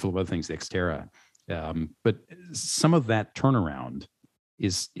 handful of other things, the Xterra. But some of that turnaround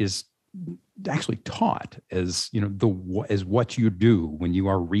is actually taught as as what you do when you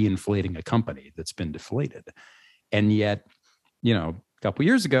are reinflating a company that's been deflated. And yet, a couple of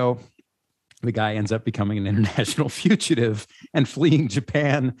years ago, the guy ends up becoming an international fugitive and fleeing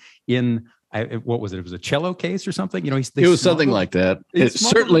Japan in what was it? It was a cello case or something. It was something like that. It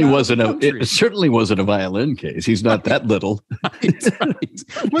certainly wasn't a violin case. He's not that little. Right.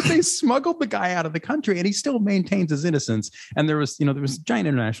 But they smuggled the guy out of the country, and he still maintains his innocence. And there was a giant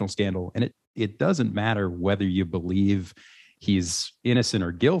international scandal, and it doesn't matter whether you believe he's innocent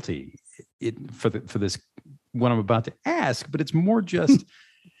or guilty. For this, what I'm about to ask, but it's more just.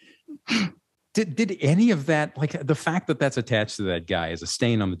 Did any of that, the fact that that's attached to that guy is a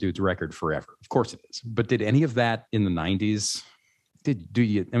stain on the dude's record forever? Of course it is. But did any of that in the 90s do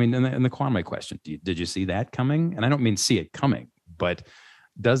you? I mean, in the Kwame question, did you see that coming? And I don't mean see it coming, but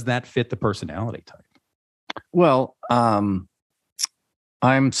does that fit the personality type? Well, I'm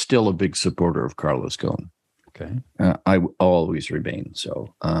still a big supporter of Carlos Ghosn. Okay. I always remain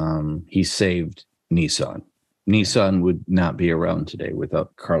so. He saved Nissan. Nissan would not be around today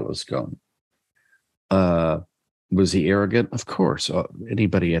without Carlos Ghosn. Was he arrogant? Of course.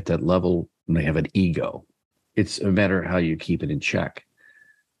 Anybody at that level, they have an ego. It's a matter of how you keep it in check.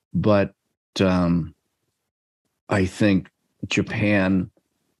 But I think Japan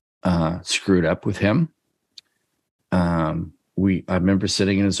screwed up with him. I remember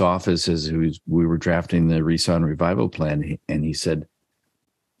sitting in his office as we were drafting the Nissan revival plan, and he said,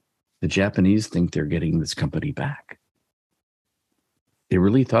 the Japanese think they're getting this company back. They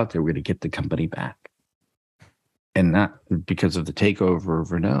really thought they were going to get the company back. And not because of the takeover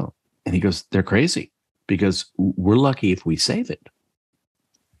of Renault. And he goes, they're crazy because we're lucky if we save it.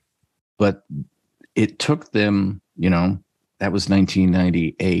 But it took them, that was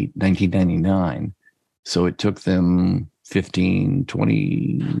 1999. So it took them 15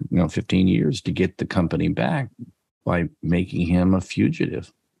 years to get the company back by making him a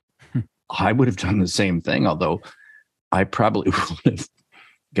fugitive. I would have done the same thing, although I probably would have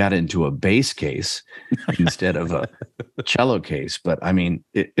got into a bass case instead of a cello case. But I mean,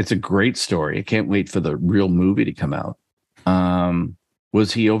 it's a great story. I can't wait for the real movie to come out.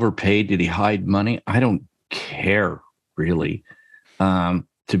 Was he overpaid? Did he hide money? I don't care, really.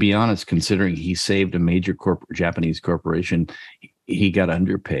 To be honest, considering he saved a major Japanese corporation, he got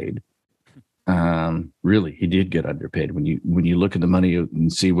underpaid. Really, he did get underpaid. When you look at the money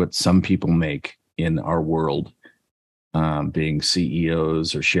and see what some people make in our world, being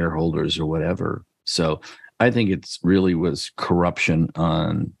CEOs or shareholders or whatever. So I think it's really was corruption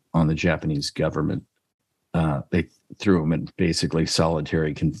on the Japanese government. They threw him in basically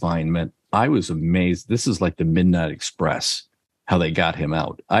solitary confinement. I was amazed. This is like the Midnight Express, how they got him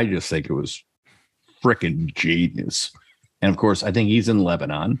out. I just think it was freaking genius. And of course, I think he's in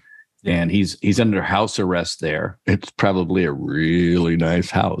Lebanon, and he's under house arrest there. It's probably a really nice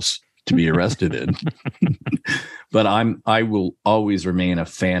house to be arrested in. But I will always remain a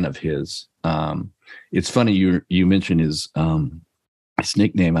fan of his. It's funny you mentioned his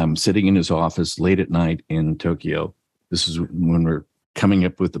nickname. I'm sitting in his office late at night in Tokyo. This is when we're coming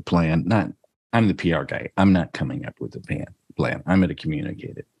up with the plan. I'm the PR guy. I'm not coming up with the plan. I'm going to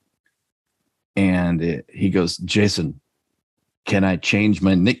communicate it. And he goes, Jason, can I change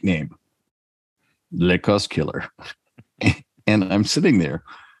my nickname? Le Cost Killer. And I'm sitting there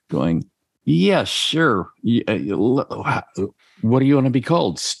going, yeah, sure. What do you want to be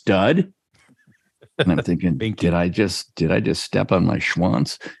called? Stud? And I'm thinking, did I just step on my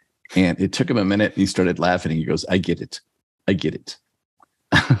schwanz? And it took him a minute, and he started laughing. And he goes, I get it.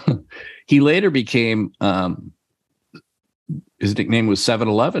 He later became, his nickname was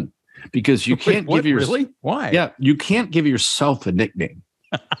 7-Eleven, because you can't give yourself. Really? Why? Yeah, you can't give yourself a nickname.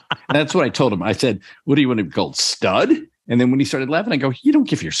 And that's what I told him. I said, what do you want to be called? Stud? And then when he started laughing, I go, you don't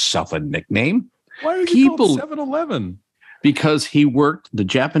give yourself a nickname. Why are you called 7-Eleven? Because he worked, the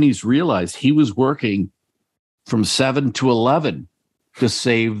Japanese realized he was working from 7 to 11 to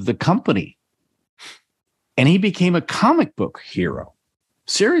save the company. And he became a comic book hero.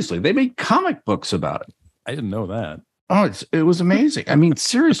 Seriously, they made comic books about it. I didn't know that. Oh, it was amazing. I mean,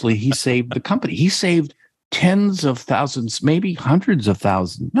 seriously, he saved the company. He saved tens of thousands, maybe hundreds of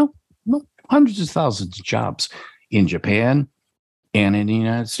thousands. No, hundreds of thousands of jobs in Japan and in the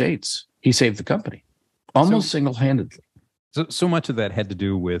United States. He saved the company almost single-handedly. So much of that had to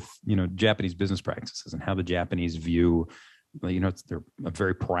do with, Japanese business practices and how the Japanese view, they're a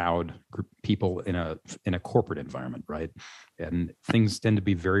very proud group of people in a corporate environment, right? And things tend to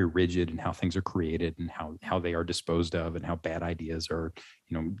be very rigid in how things are created and how they are disposed of and how bad ideas are,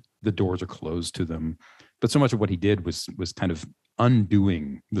 the doors are closed to them. But so much of what he did was kind of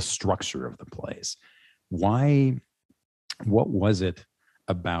undoing the structure of the place. What was it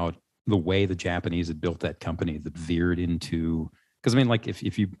about the way the Japanese had built that company that veered into, because we're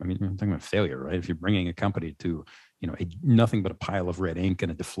talking about failure, right? If you're bringing a company to, nothing but a pile of red ink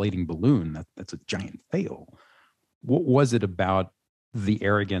and a deflating balloon, that's a giant fail. What was it about the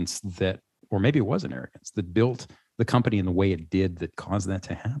arrogance that, or maybe it wasn't arrogance, that built the company in the way it did that caused that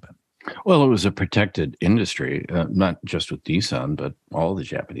to happen? Well, it was a protected industry, not just with Nissan, but all the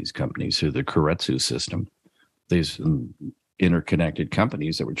Japanese companies through the Keiretsu system. These interconnected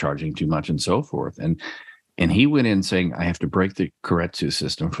companies that were charging too much and so forth. And he went in saying, I have to break the Keiretsu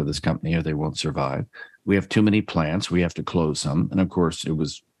system for this company or they won't survive. We have too many plants. We have to close some. And of course, it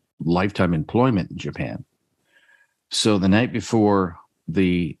was lifetime employment in Japan. So the night before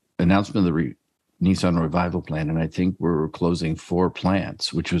the announcement of the Nissan revival plan, and I think we were closing 4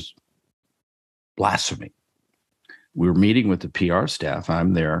 plants, which was blasphemy. We were meeting with the PR staff.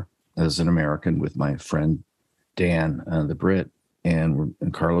 I'm there as an American with my friend Dan, the Brit, and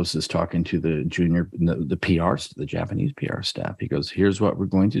Carlos is talking to the the Japanese PR staff. He goes, "Here's what we're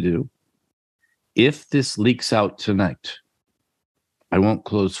going to do. If this leaks out tonight, I won't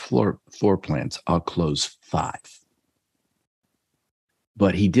close 4 plants. I'll close 5."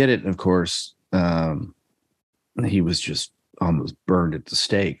 But he did it, and of course, he was just almost burned at the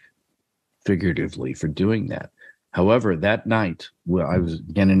stake, figuratively, for doing that. However, that night, I was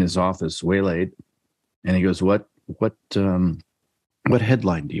again in his office, waylaid, and he goes, "What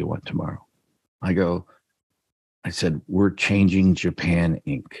headline do you want tomorrow?" I said, "We're changing Japan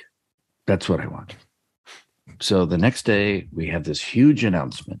Inc. That's what I want." So the next day, we have this huge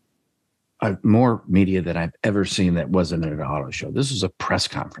announcement. More media than I've ever seen that wasn't at an auto show. This was a press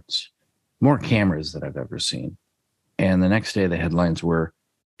conference. More cameras than I've ever seen. And the next day, the headlines were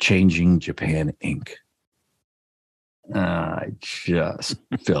 "Changing Japan Inc." I just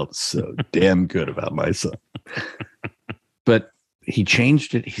felt so damn good about myself. But he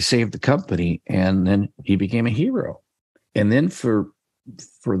changed it. He saved the company, and then he became a hero. And then for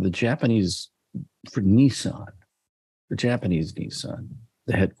Nissan, the Japanese Nissan,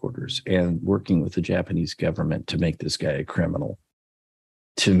 the headquarters, and working with the Japanese government to make this guy a criminal,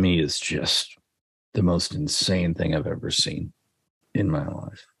 to me is just the most insane thing I've ever seen in my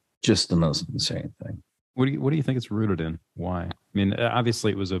life. Just the most insane thing. What do you think it's rooted in? Why? I mean,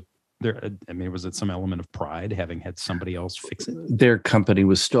 obviously it was was it some element of pride having had somebody else fix it? Their company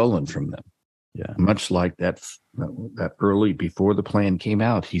was stolen from them. Yeah. Much like that early before the plan came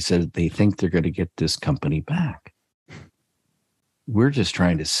out, he said they think they're going to get this company back. We're just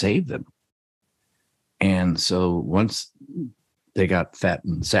trying to save them. And so once they got fat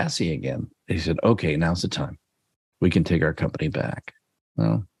and sassy again, they said, "Okay, now's the time. We can take our company back."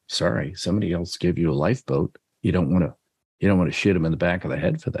 Well, sorry, somebody else gave you a lifeboat. You don't want to shoot him in the back of the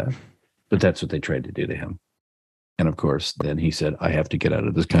head for that. But that's what they tried to do to him. And of course, then he said, "I have to get out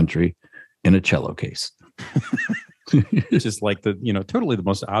of this country in a cello case." Just like totally the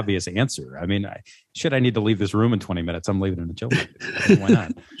most obvious answer. I mean, should I need to leave this room in 20 minutes? I'm leaving in a cello case. Why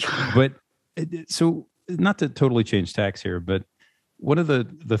not? But so not to totally change tacks here, but one of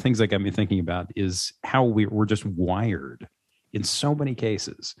the things that got me thinking about is how we're just wired in so many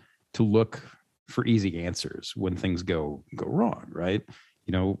cases to look for easy answers when things go wrong, right?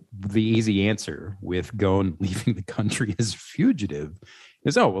 The easy answer with leaving the country as fugitive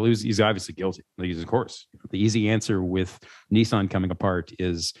is, oh, well, he's obviously guilty. Of course. The easy answer with Nissan coming apart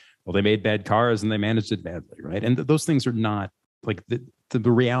is, well, they made bad cars and they managed it badly, right? And those things are not like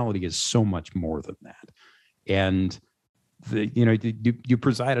the reality is so much more than that. And you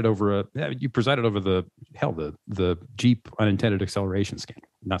presided over the Jeep unintended acceleration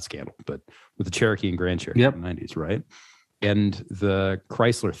scandal, but with the Cherokee and Grand Cherokee in the 90s, right? And the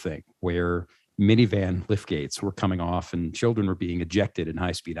Chrysler thing where minivan liftgates were coming off and children were being ejected in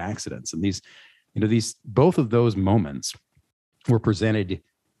high-speed accidents. And both of those moments were presented,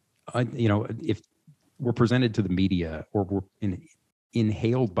 if were presented to the media or were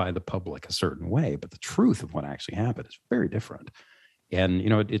inhaled by the public a certain way, but the truth of what actually happened is very different. And,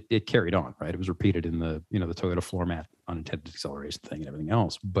 it carried on, right? It was repeated in the Toyota floor mat unintended acceleration thing and everything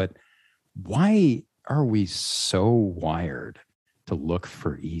else. But why are we so wired to look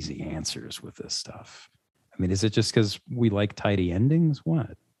for easy answers with this stuff? I mean, is it just because we like tidy endings?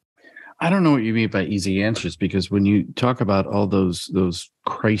 What? I don't know what you mean by easy answers, because when you talk about all those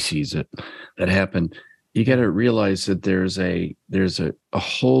crises that happen, you got to realize that there's a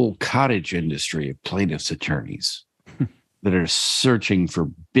whole cottage industry of plaintiffs' attorneys that are searching for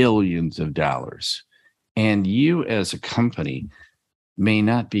billions of dollars. And you as a company may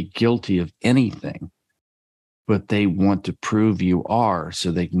not be guilty of anything, but they want to prove you are so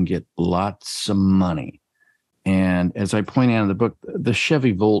they can get lots of money. And as I point out in the book, the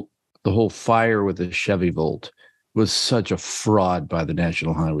Chevy Volt, the whole fire with the Chevy Volt was such a fraud by the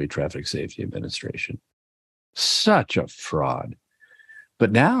National Highway Traffic Safety Administration. Such a fraud.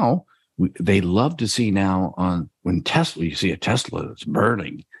 But now they love to see when Tesla, you see a Tesla that's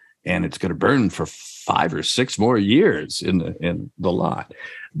burning, and it's going to burn for 5 or 6 more years in the lot.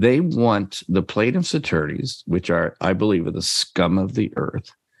 They want the plaintiffs' attorneys, which are, I believe, are the scum of the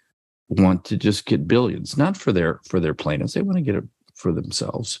earth, want to just get billions, not for their plaintiffs. They want to get it for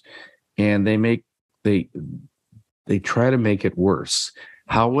themselves, and they try to make it worse.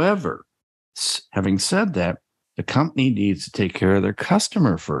 However, having said that, the company needs to take care of their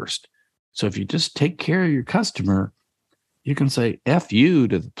customer first. So if you just take care of your customer, you can say F you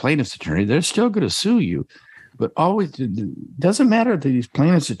to the plaintiff's attorney. They're still going to sue you. But always, it doesn't matter that these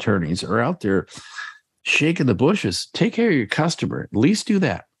plaintiff's attorneys are out there shaking the bushes. Take care of your customer. At least do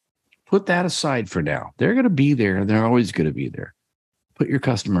that. Put that aside for now. They're going to be there, and they're always going to be there. Put your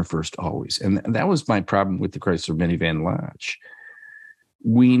customer first always. And that was my problem with the Chrysler minivan launch.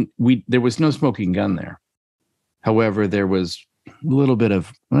 There was no smoking gun there. However, there was a little bit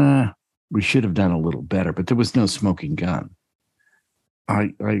of, we should have done a little better, but there was no smoking gun.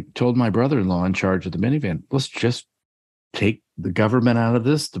 I told my brother-in-law in charge of the minivan, let's just take the government out of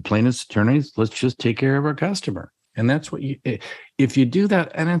this, the plaintiff's attorneys, let's just take care of our customer. And that's what if you do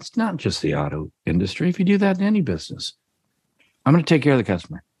that, and it's not just the auto industry, if you do that in any business, I'm going to take care of the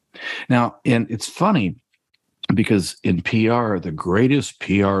customer. Now, and it's funny because in PR, the greatest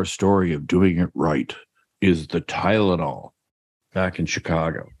PR story of doing it right is the Tylenol back in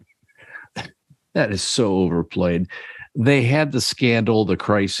Chicago. That is so overplayed. They had the scandal, the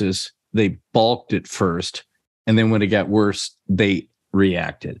crisis. They balked at first. And then when it got worse, they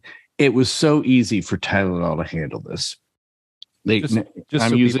reacted. It was so easy for Tylenol to handle this. Just so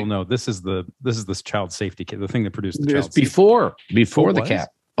people know, this is this child safety kit, the thing that produced the child before the cap.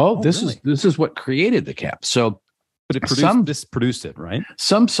 This is what created the cap. So, but it produced it, right?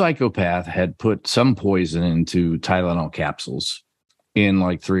 Some psychopath had put some poison into Tylenol capsules in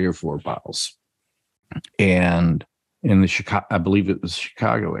like 3 or 4 bottles, and in the Chicago, I believe it was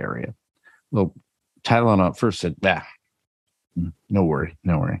Chicago area. Well, Tylenol at first said, no worry.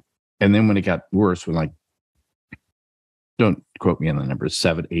 And then when it got worse, when like, don't quote me on the numbers,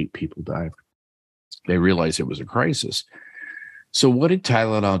 7, 8 people died. They realized it was a crisis. So what did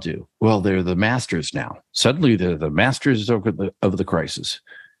Tylenol do? Well, they're the masters now. Suddenly they're the masters of the crisis.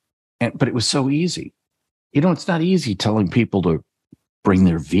 But it was so easy. It's not easy telling people to bring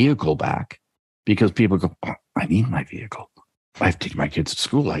their vehicle back because people go, I need my vehicle. I have to take my kids to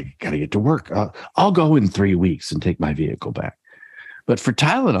school. I got to get to work. I'll go in 3 weeks and take my vehicle back. But for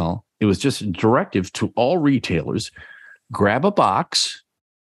Tylenol, it was just a directive to all retailers, grab a box,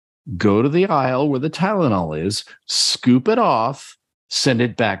 go to the aisle where the Tylenol is, scoop it off, send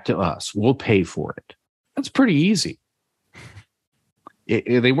it back to us. We'll pay for it. That's pretty easy.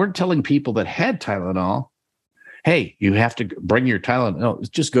 They weren't telling people that had Tylenol, hey, you have to bring your Tylenol. No,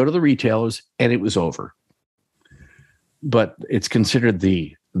 just go to the retailers, and it was over. But it's considered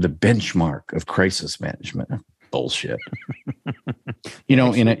the benchmark of crisis management. Bullshit.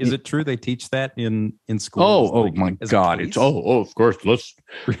 Actually, is it true they teach that in schools? Oh my God! It's of course. Let's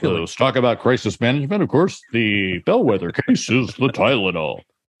talk about crisis management. Of course, the bellwether case is the Tylenol.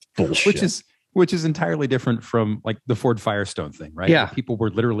 Bullshit. Which is entirely different from like the Ford Firestone thing, right? Yeah, where people were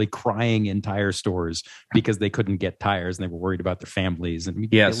literally crying in tire stores because they couldn't get tires and they were worried about their families and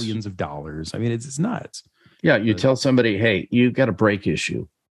billions of dollars. I mean, it's nuts. Yeah, you tell somebody, hey, you got a brake issue,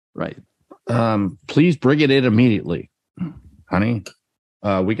 right? Please bring it in immediately, honey.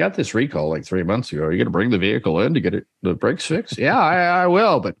 We got this recall like 3 months ago. Are you going to bring the vehicle in to get the brakes fixed? Yeah, I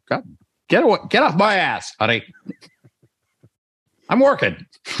will. But God, get off my ass, honey. I'm working.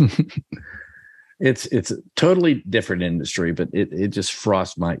 It's a totally different industry, but it just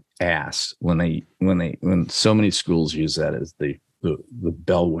frosts my ass when so many schools use that as the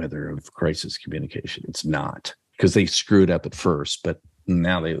bellwether of crisis communication. It's not, because they screwed up at first, but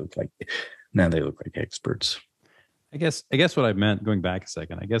now they look like experts. I guess what I meant, going back a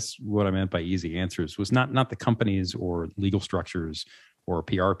second, I guess what I meant by easy answers was not the companies or legal structures or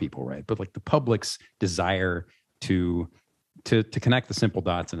PR people, right? But like the public's desire to connect the simple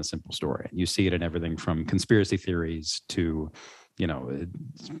dots in a simple story. And you see it in everything from conspiracy theories to,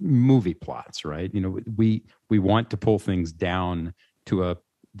 movie plots, right? We want to pull things down to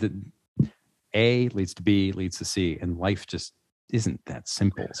A leads to B leads to C, and life just isn't that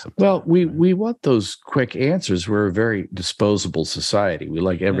simple sometimes. Well, we want those quick answers. We're a very disposable society. We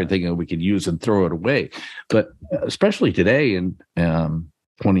like everything that we can use and throw it away. But especially today in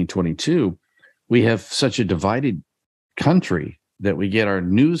 2022, we have such a divided country that we get our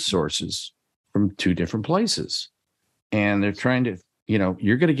news sources from 2 different places. And they're trying to,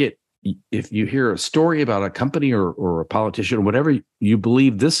 you're going to get, if you hear a story about a company or a politician or whatever, you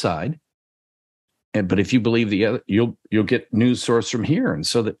believe this side. But if you believe the other, you'll get news source from here. And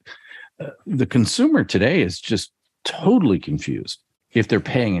so that the consumer today is just totally confused if they're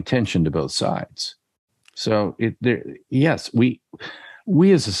paying attention to both sides. So yes, we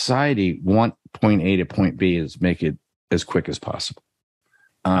as a society want point A to point B is make it as quick as possible.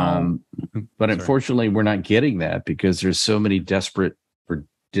 But unfortunately, we're not getting that because there's so many desperate or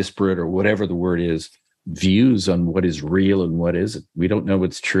disparate or whatever the word is, views on what is real and what isn't. We don't know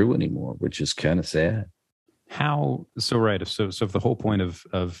what's true anymore, which is kind of sad. How so? Right. So if the whole point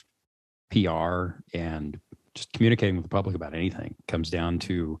of PR and just communicating with the public about anything comes down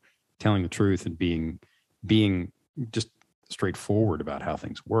to telling the truth and being just straightforward about how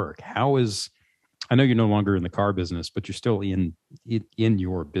things work. How is, I know you're no longer in the car business, but you're still in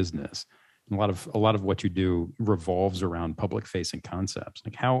your business. And a lot of what you do revolves around public facing concepts.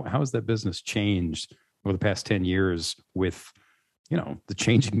 Like how has that business changed over the past 10 years with, the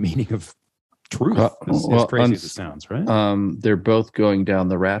changing meaning of truth? As crazy as it sounds, right? They're both going down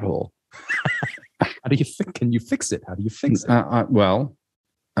the rat hole. How do you think? Can you fix it? How do you fix it?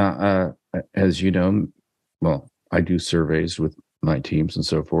 As you know, I do surveys with my teams and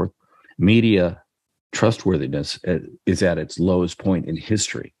so forth. Media trustworthiness is at its lowest point in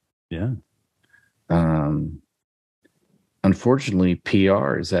history. Yeah. Unfortunately,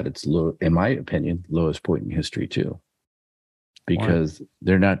 PR is at its in my opinion, lowest point in history too, because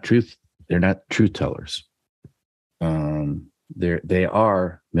they're not truth tellers. They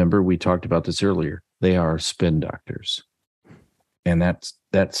are. Remember, we talked about this earlier. They are spin doctors, and that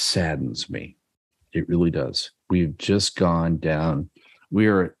saddens me. It really does. We've just gone down. We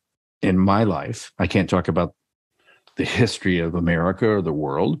are, in my life, I can't talk about the history of America or the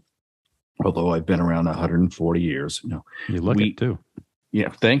world, although I've been around 140 years. No, you look it too. Yeah,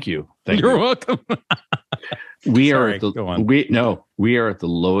 thank you. You're welcome. We are at the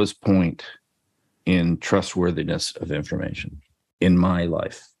lowest point in trustworthiness of information in my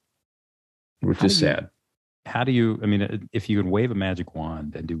life, which is sad. How do you, if you could wave a magic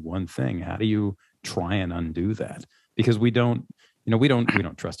wand and do one thing, how do you try and undo that? Because we don't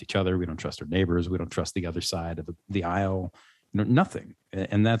trust each other. We don't trust our neighbors. We don't trust the other side of the aisle, nothing.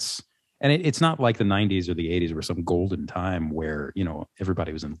 And it's not like the 90s or the 80s were some golden time where,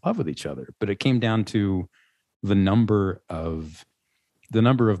 everybody was in love with each other, but it came down to the number of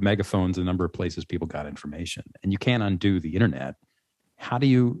megaphones, the number of places people got information, and you can't undo the internet.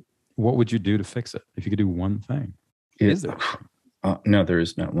 What would you do to fix it if you could do one thing? Is there? No, there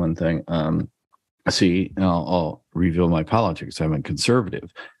is not one thing. See, I'll reveal my politics. I'm a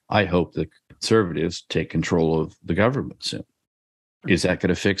conservative. I hope the conservatives take control of the government soon. Is that going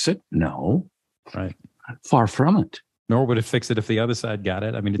to fix it? No. Right. Far from it. Nor would it fix it if the other side got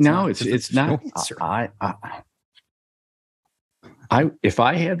it. It's not. If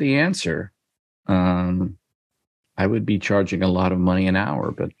I had the answer, I would be charging a lot of money an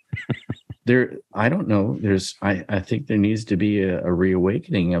hour, but I don't know. I think there needs to be a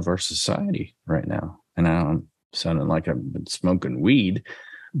reawakening of our society right now. And I'm sounding like I've been smoking weed,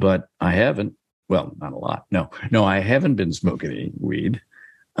 but I haven't. Well, not a lot. No, I haven't been smoking any weed.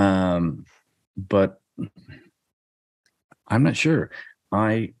 But I'm not sure.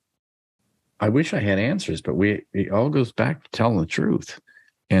 I wish I had answers, but it all goes back to telling the truth.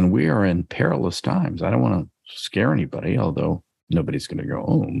 And we are in perilous times. I don't want to scare anybody, although nobody's going to go,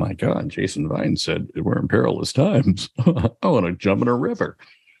 oh my God, Jason Vine said we're in perilous times. I want to jump in a river.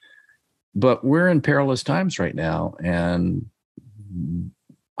 But we're in perilous times right now. And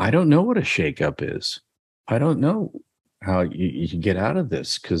I don't know what a shakeup is. I don't know how you can get out of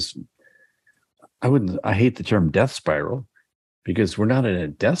this, because I hate the term death spiral, because we're not in a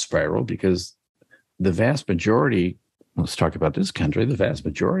death spiral, because the vast majority, let's talk about this country, the vast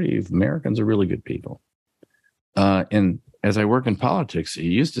majority of Americans are really good people. And as I work in politics, you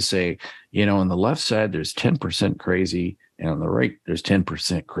used to say, on the left side, there's 10% crazy, and on the right, there's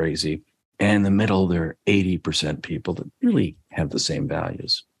 10% crazy. And in the middle, there are 80% people that really have the same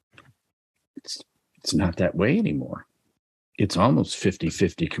values. It's not that way anymore. It's almost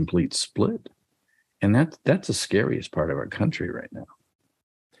 50-50 complete split. And that's the scariest part of our country right now.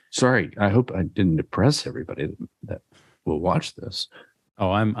 Sorry, I hope I didn't depress everybody that will watch this. Oh,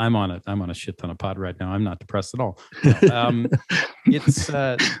 I'm on it. I'm on a shit ton of pot right now. I'm not depressed at all. No, it's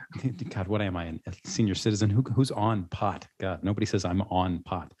God. What am I? A senior citizen who's on pot? God, nobody says I'm on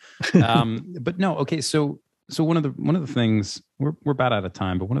pot. But no. Okay. So one of the things, we're about out of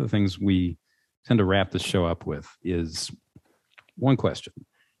time, but one of the things we tend to wrap this show up with is one question,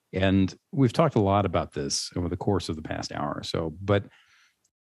 and we've talked a lot about this over the course of the past hour or so. But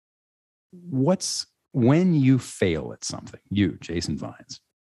when you fail at something, you, Jason Vines,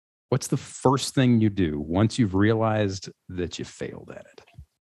 what's the first thing you do once you've realized that you failed at it?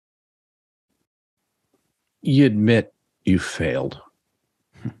 You admit you failed.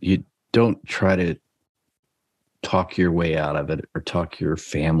 You don't try to talk your way out of it or talk your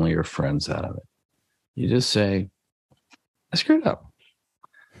family or friends out of it. You just say, I screwed up,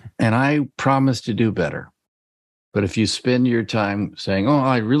 and I promise to do better. But if you spend your time saying, "Oh,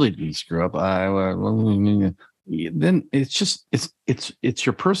 I really didn't screw up," then it's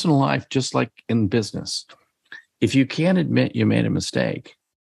your personal life, just like in business. if you can't admit you made a mistake,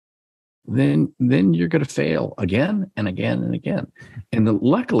 then you're going to fail again and again and again. And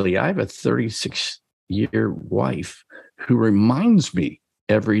luckily, I have a 36-year wife who reminds me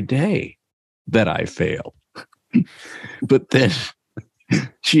every day that I fail. But then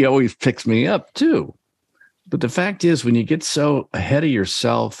she always picks me up too. But the fact is, when you get so ahead of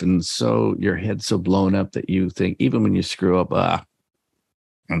yourself and so your head's so blown up that you think, even when you screw up,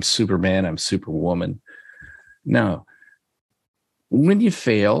 I'm Superman, I'm Superwoman. No. When you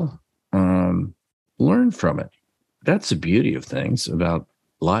fail, learn from it. That's the beauty of things about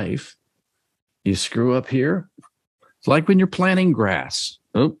life. You screw up here. It's like when you're planting grass.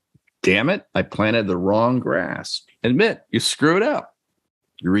 Oh, damn it. I planted the wrong grass. Admit, you screwed up.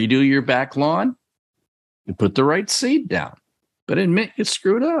 You redo your back lawn. You put the right seed down. But admit you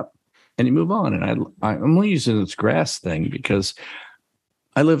screwed up. And you move on. And I'm only using this grass thing because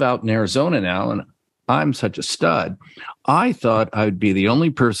I live out in Arizona now, and I'm such a stud. I thought I would be the only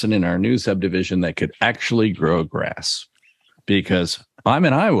person in our new subdivision that could actually grow grass because I'm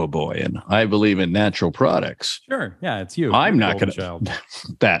an Iowa boy and I believe in natural products. Sure. Yeah, it's you. I'm not going to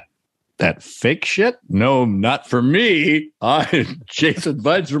that fake shit. No, not for me. I'm Jason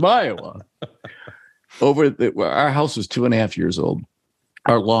Buds from Iowa. Our house is 2.5 years old.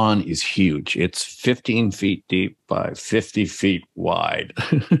 Our lawn is huge. It's 15 feet deep by 50 feet wide.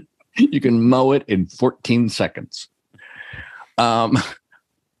 You can mow it in 14 seconds. I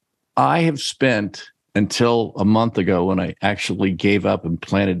have spent until a month ago when I actually gave up and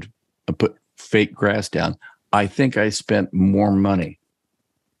put fake grass down. I think I spent more money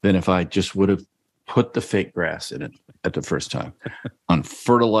than if I just would have put the fake grass in it at the first time on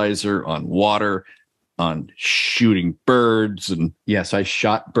fertilizer, on water, on shooting birds. And yes, I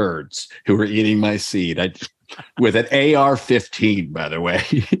shot birds who were eating my seed. With an AR-15, by the way.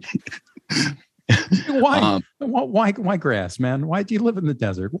 Why grass, man? Why do you live in the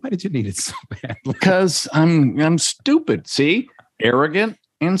desert? Why did you need it so bad? Because I'm stupid. See, arrogant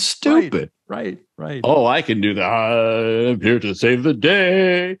and stupid. Right. Oh, I can do that. I'm here to save the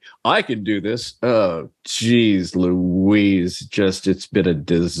day. I can do this. Oh, geez, Louise, it's been a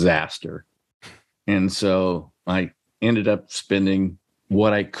disaster. And so I ended up spending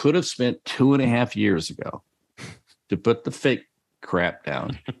what I could have spent 2.5 years ago to put the fake crap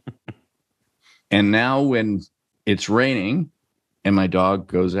down. And now when it's raining and my dog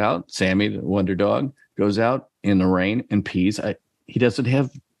goes out, Sammy, the wonder dog, goes out in the rain and pees, he doesn't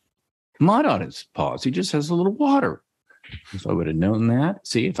have mud on his paws. He just has a little water. If I would have known that,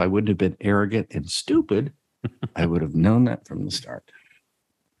 if I wouldn't have been arrogant and stupid, I would have known that from the start.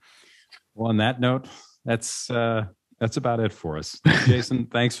 Well, on that note, that's about it for us. Jason,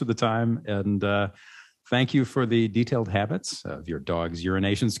 thanks for the time. And thank you for the detailed habits of your dog's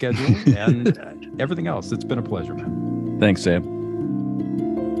urination schedule and everything else. It's been a pleasure, man. Thanks, Sam.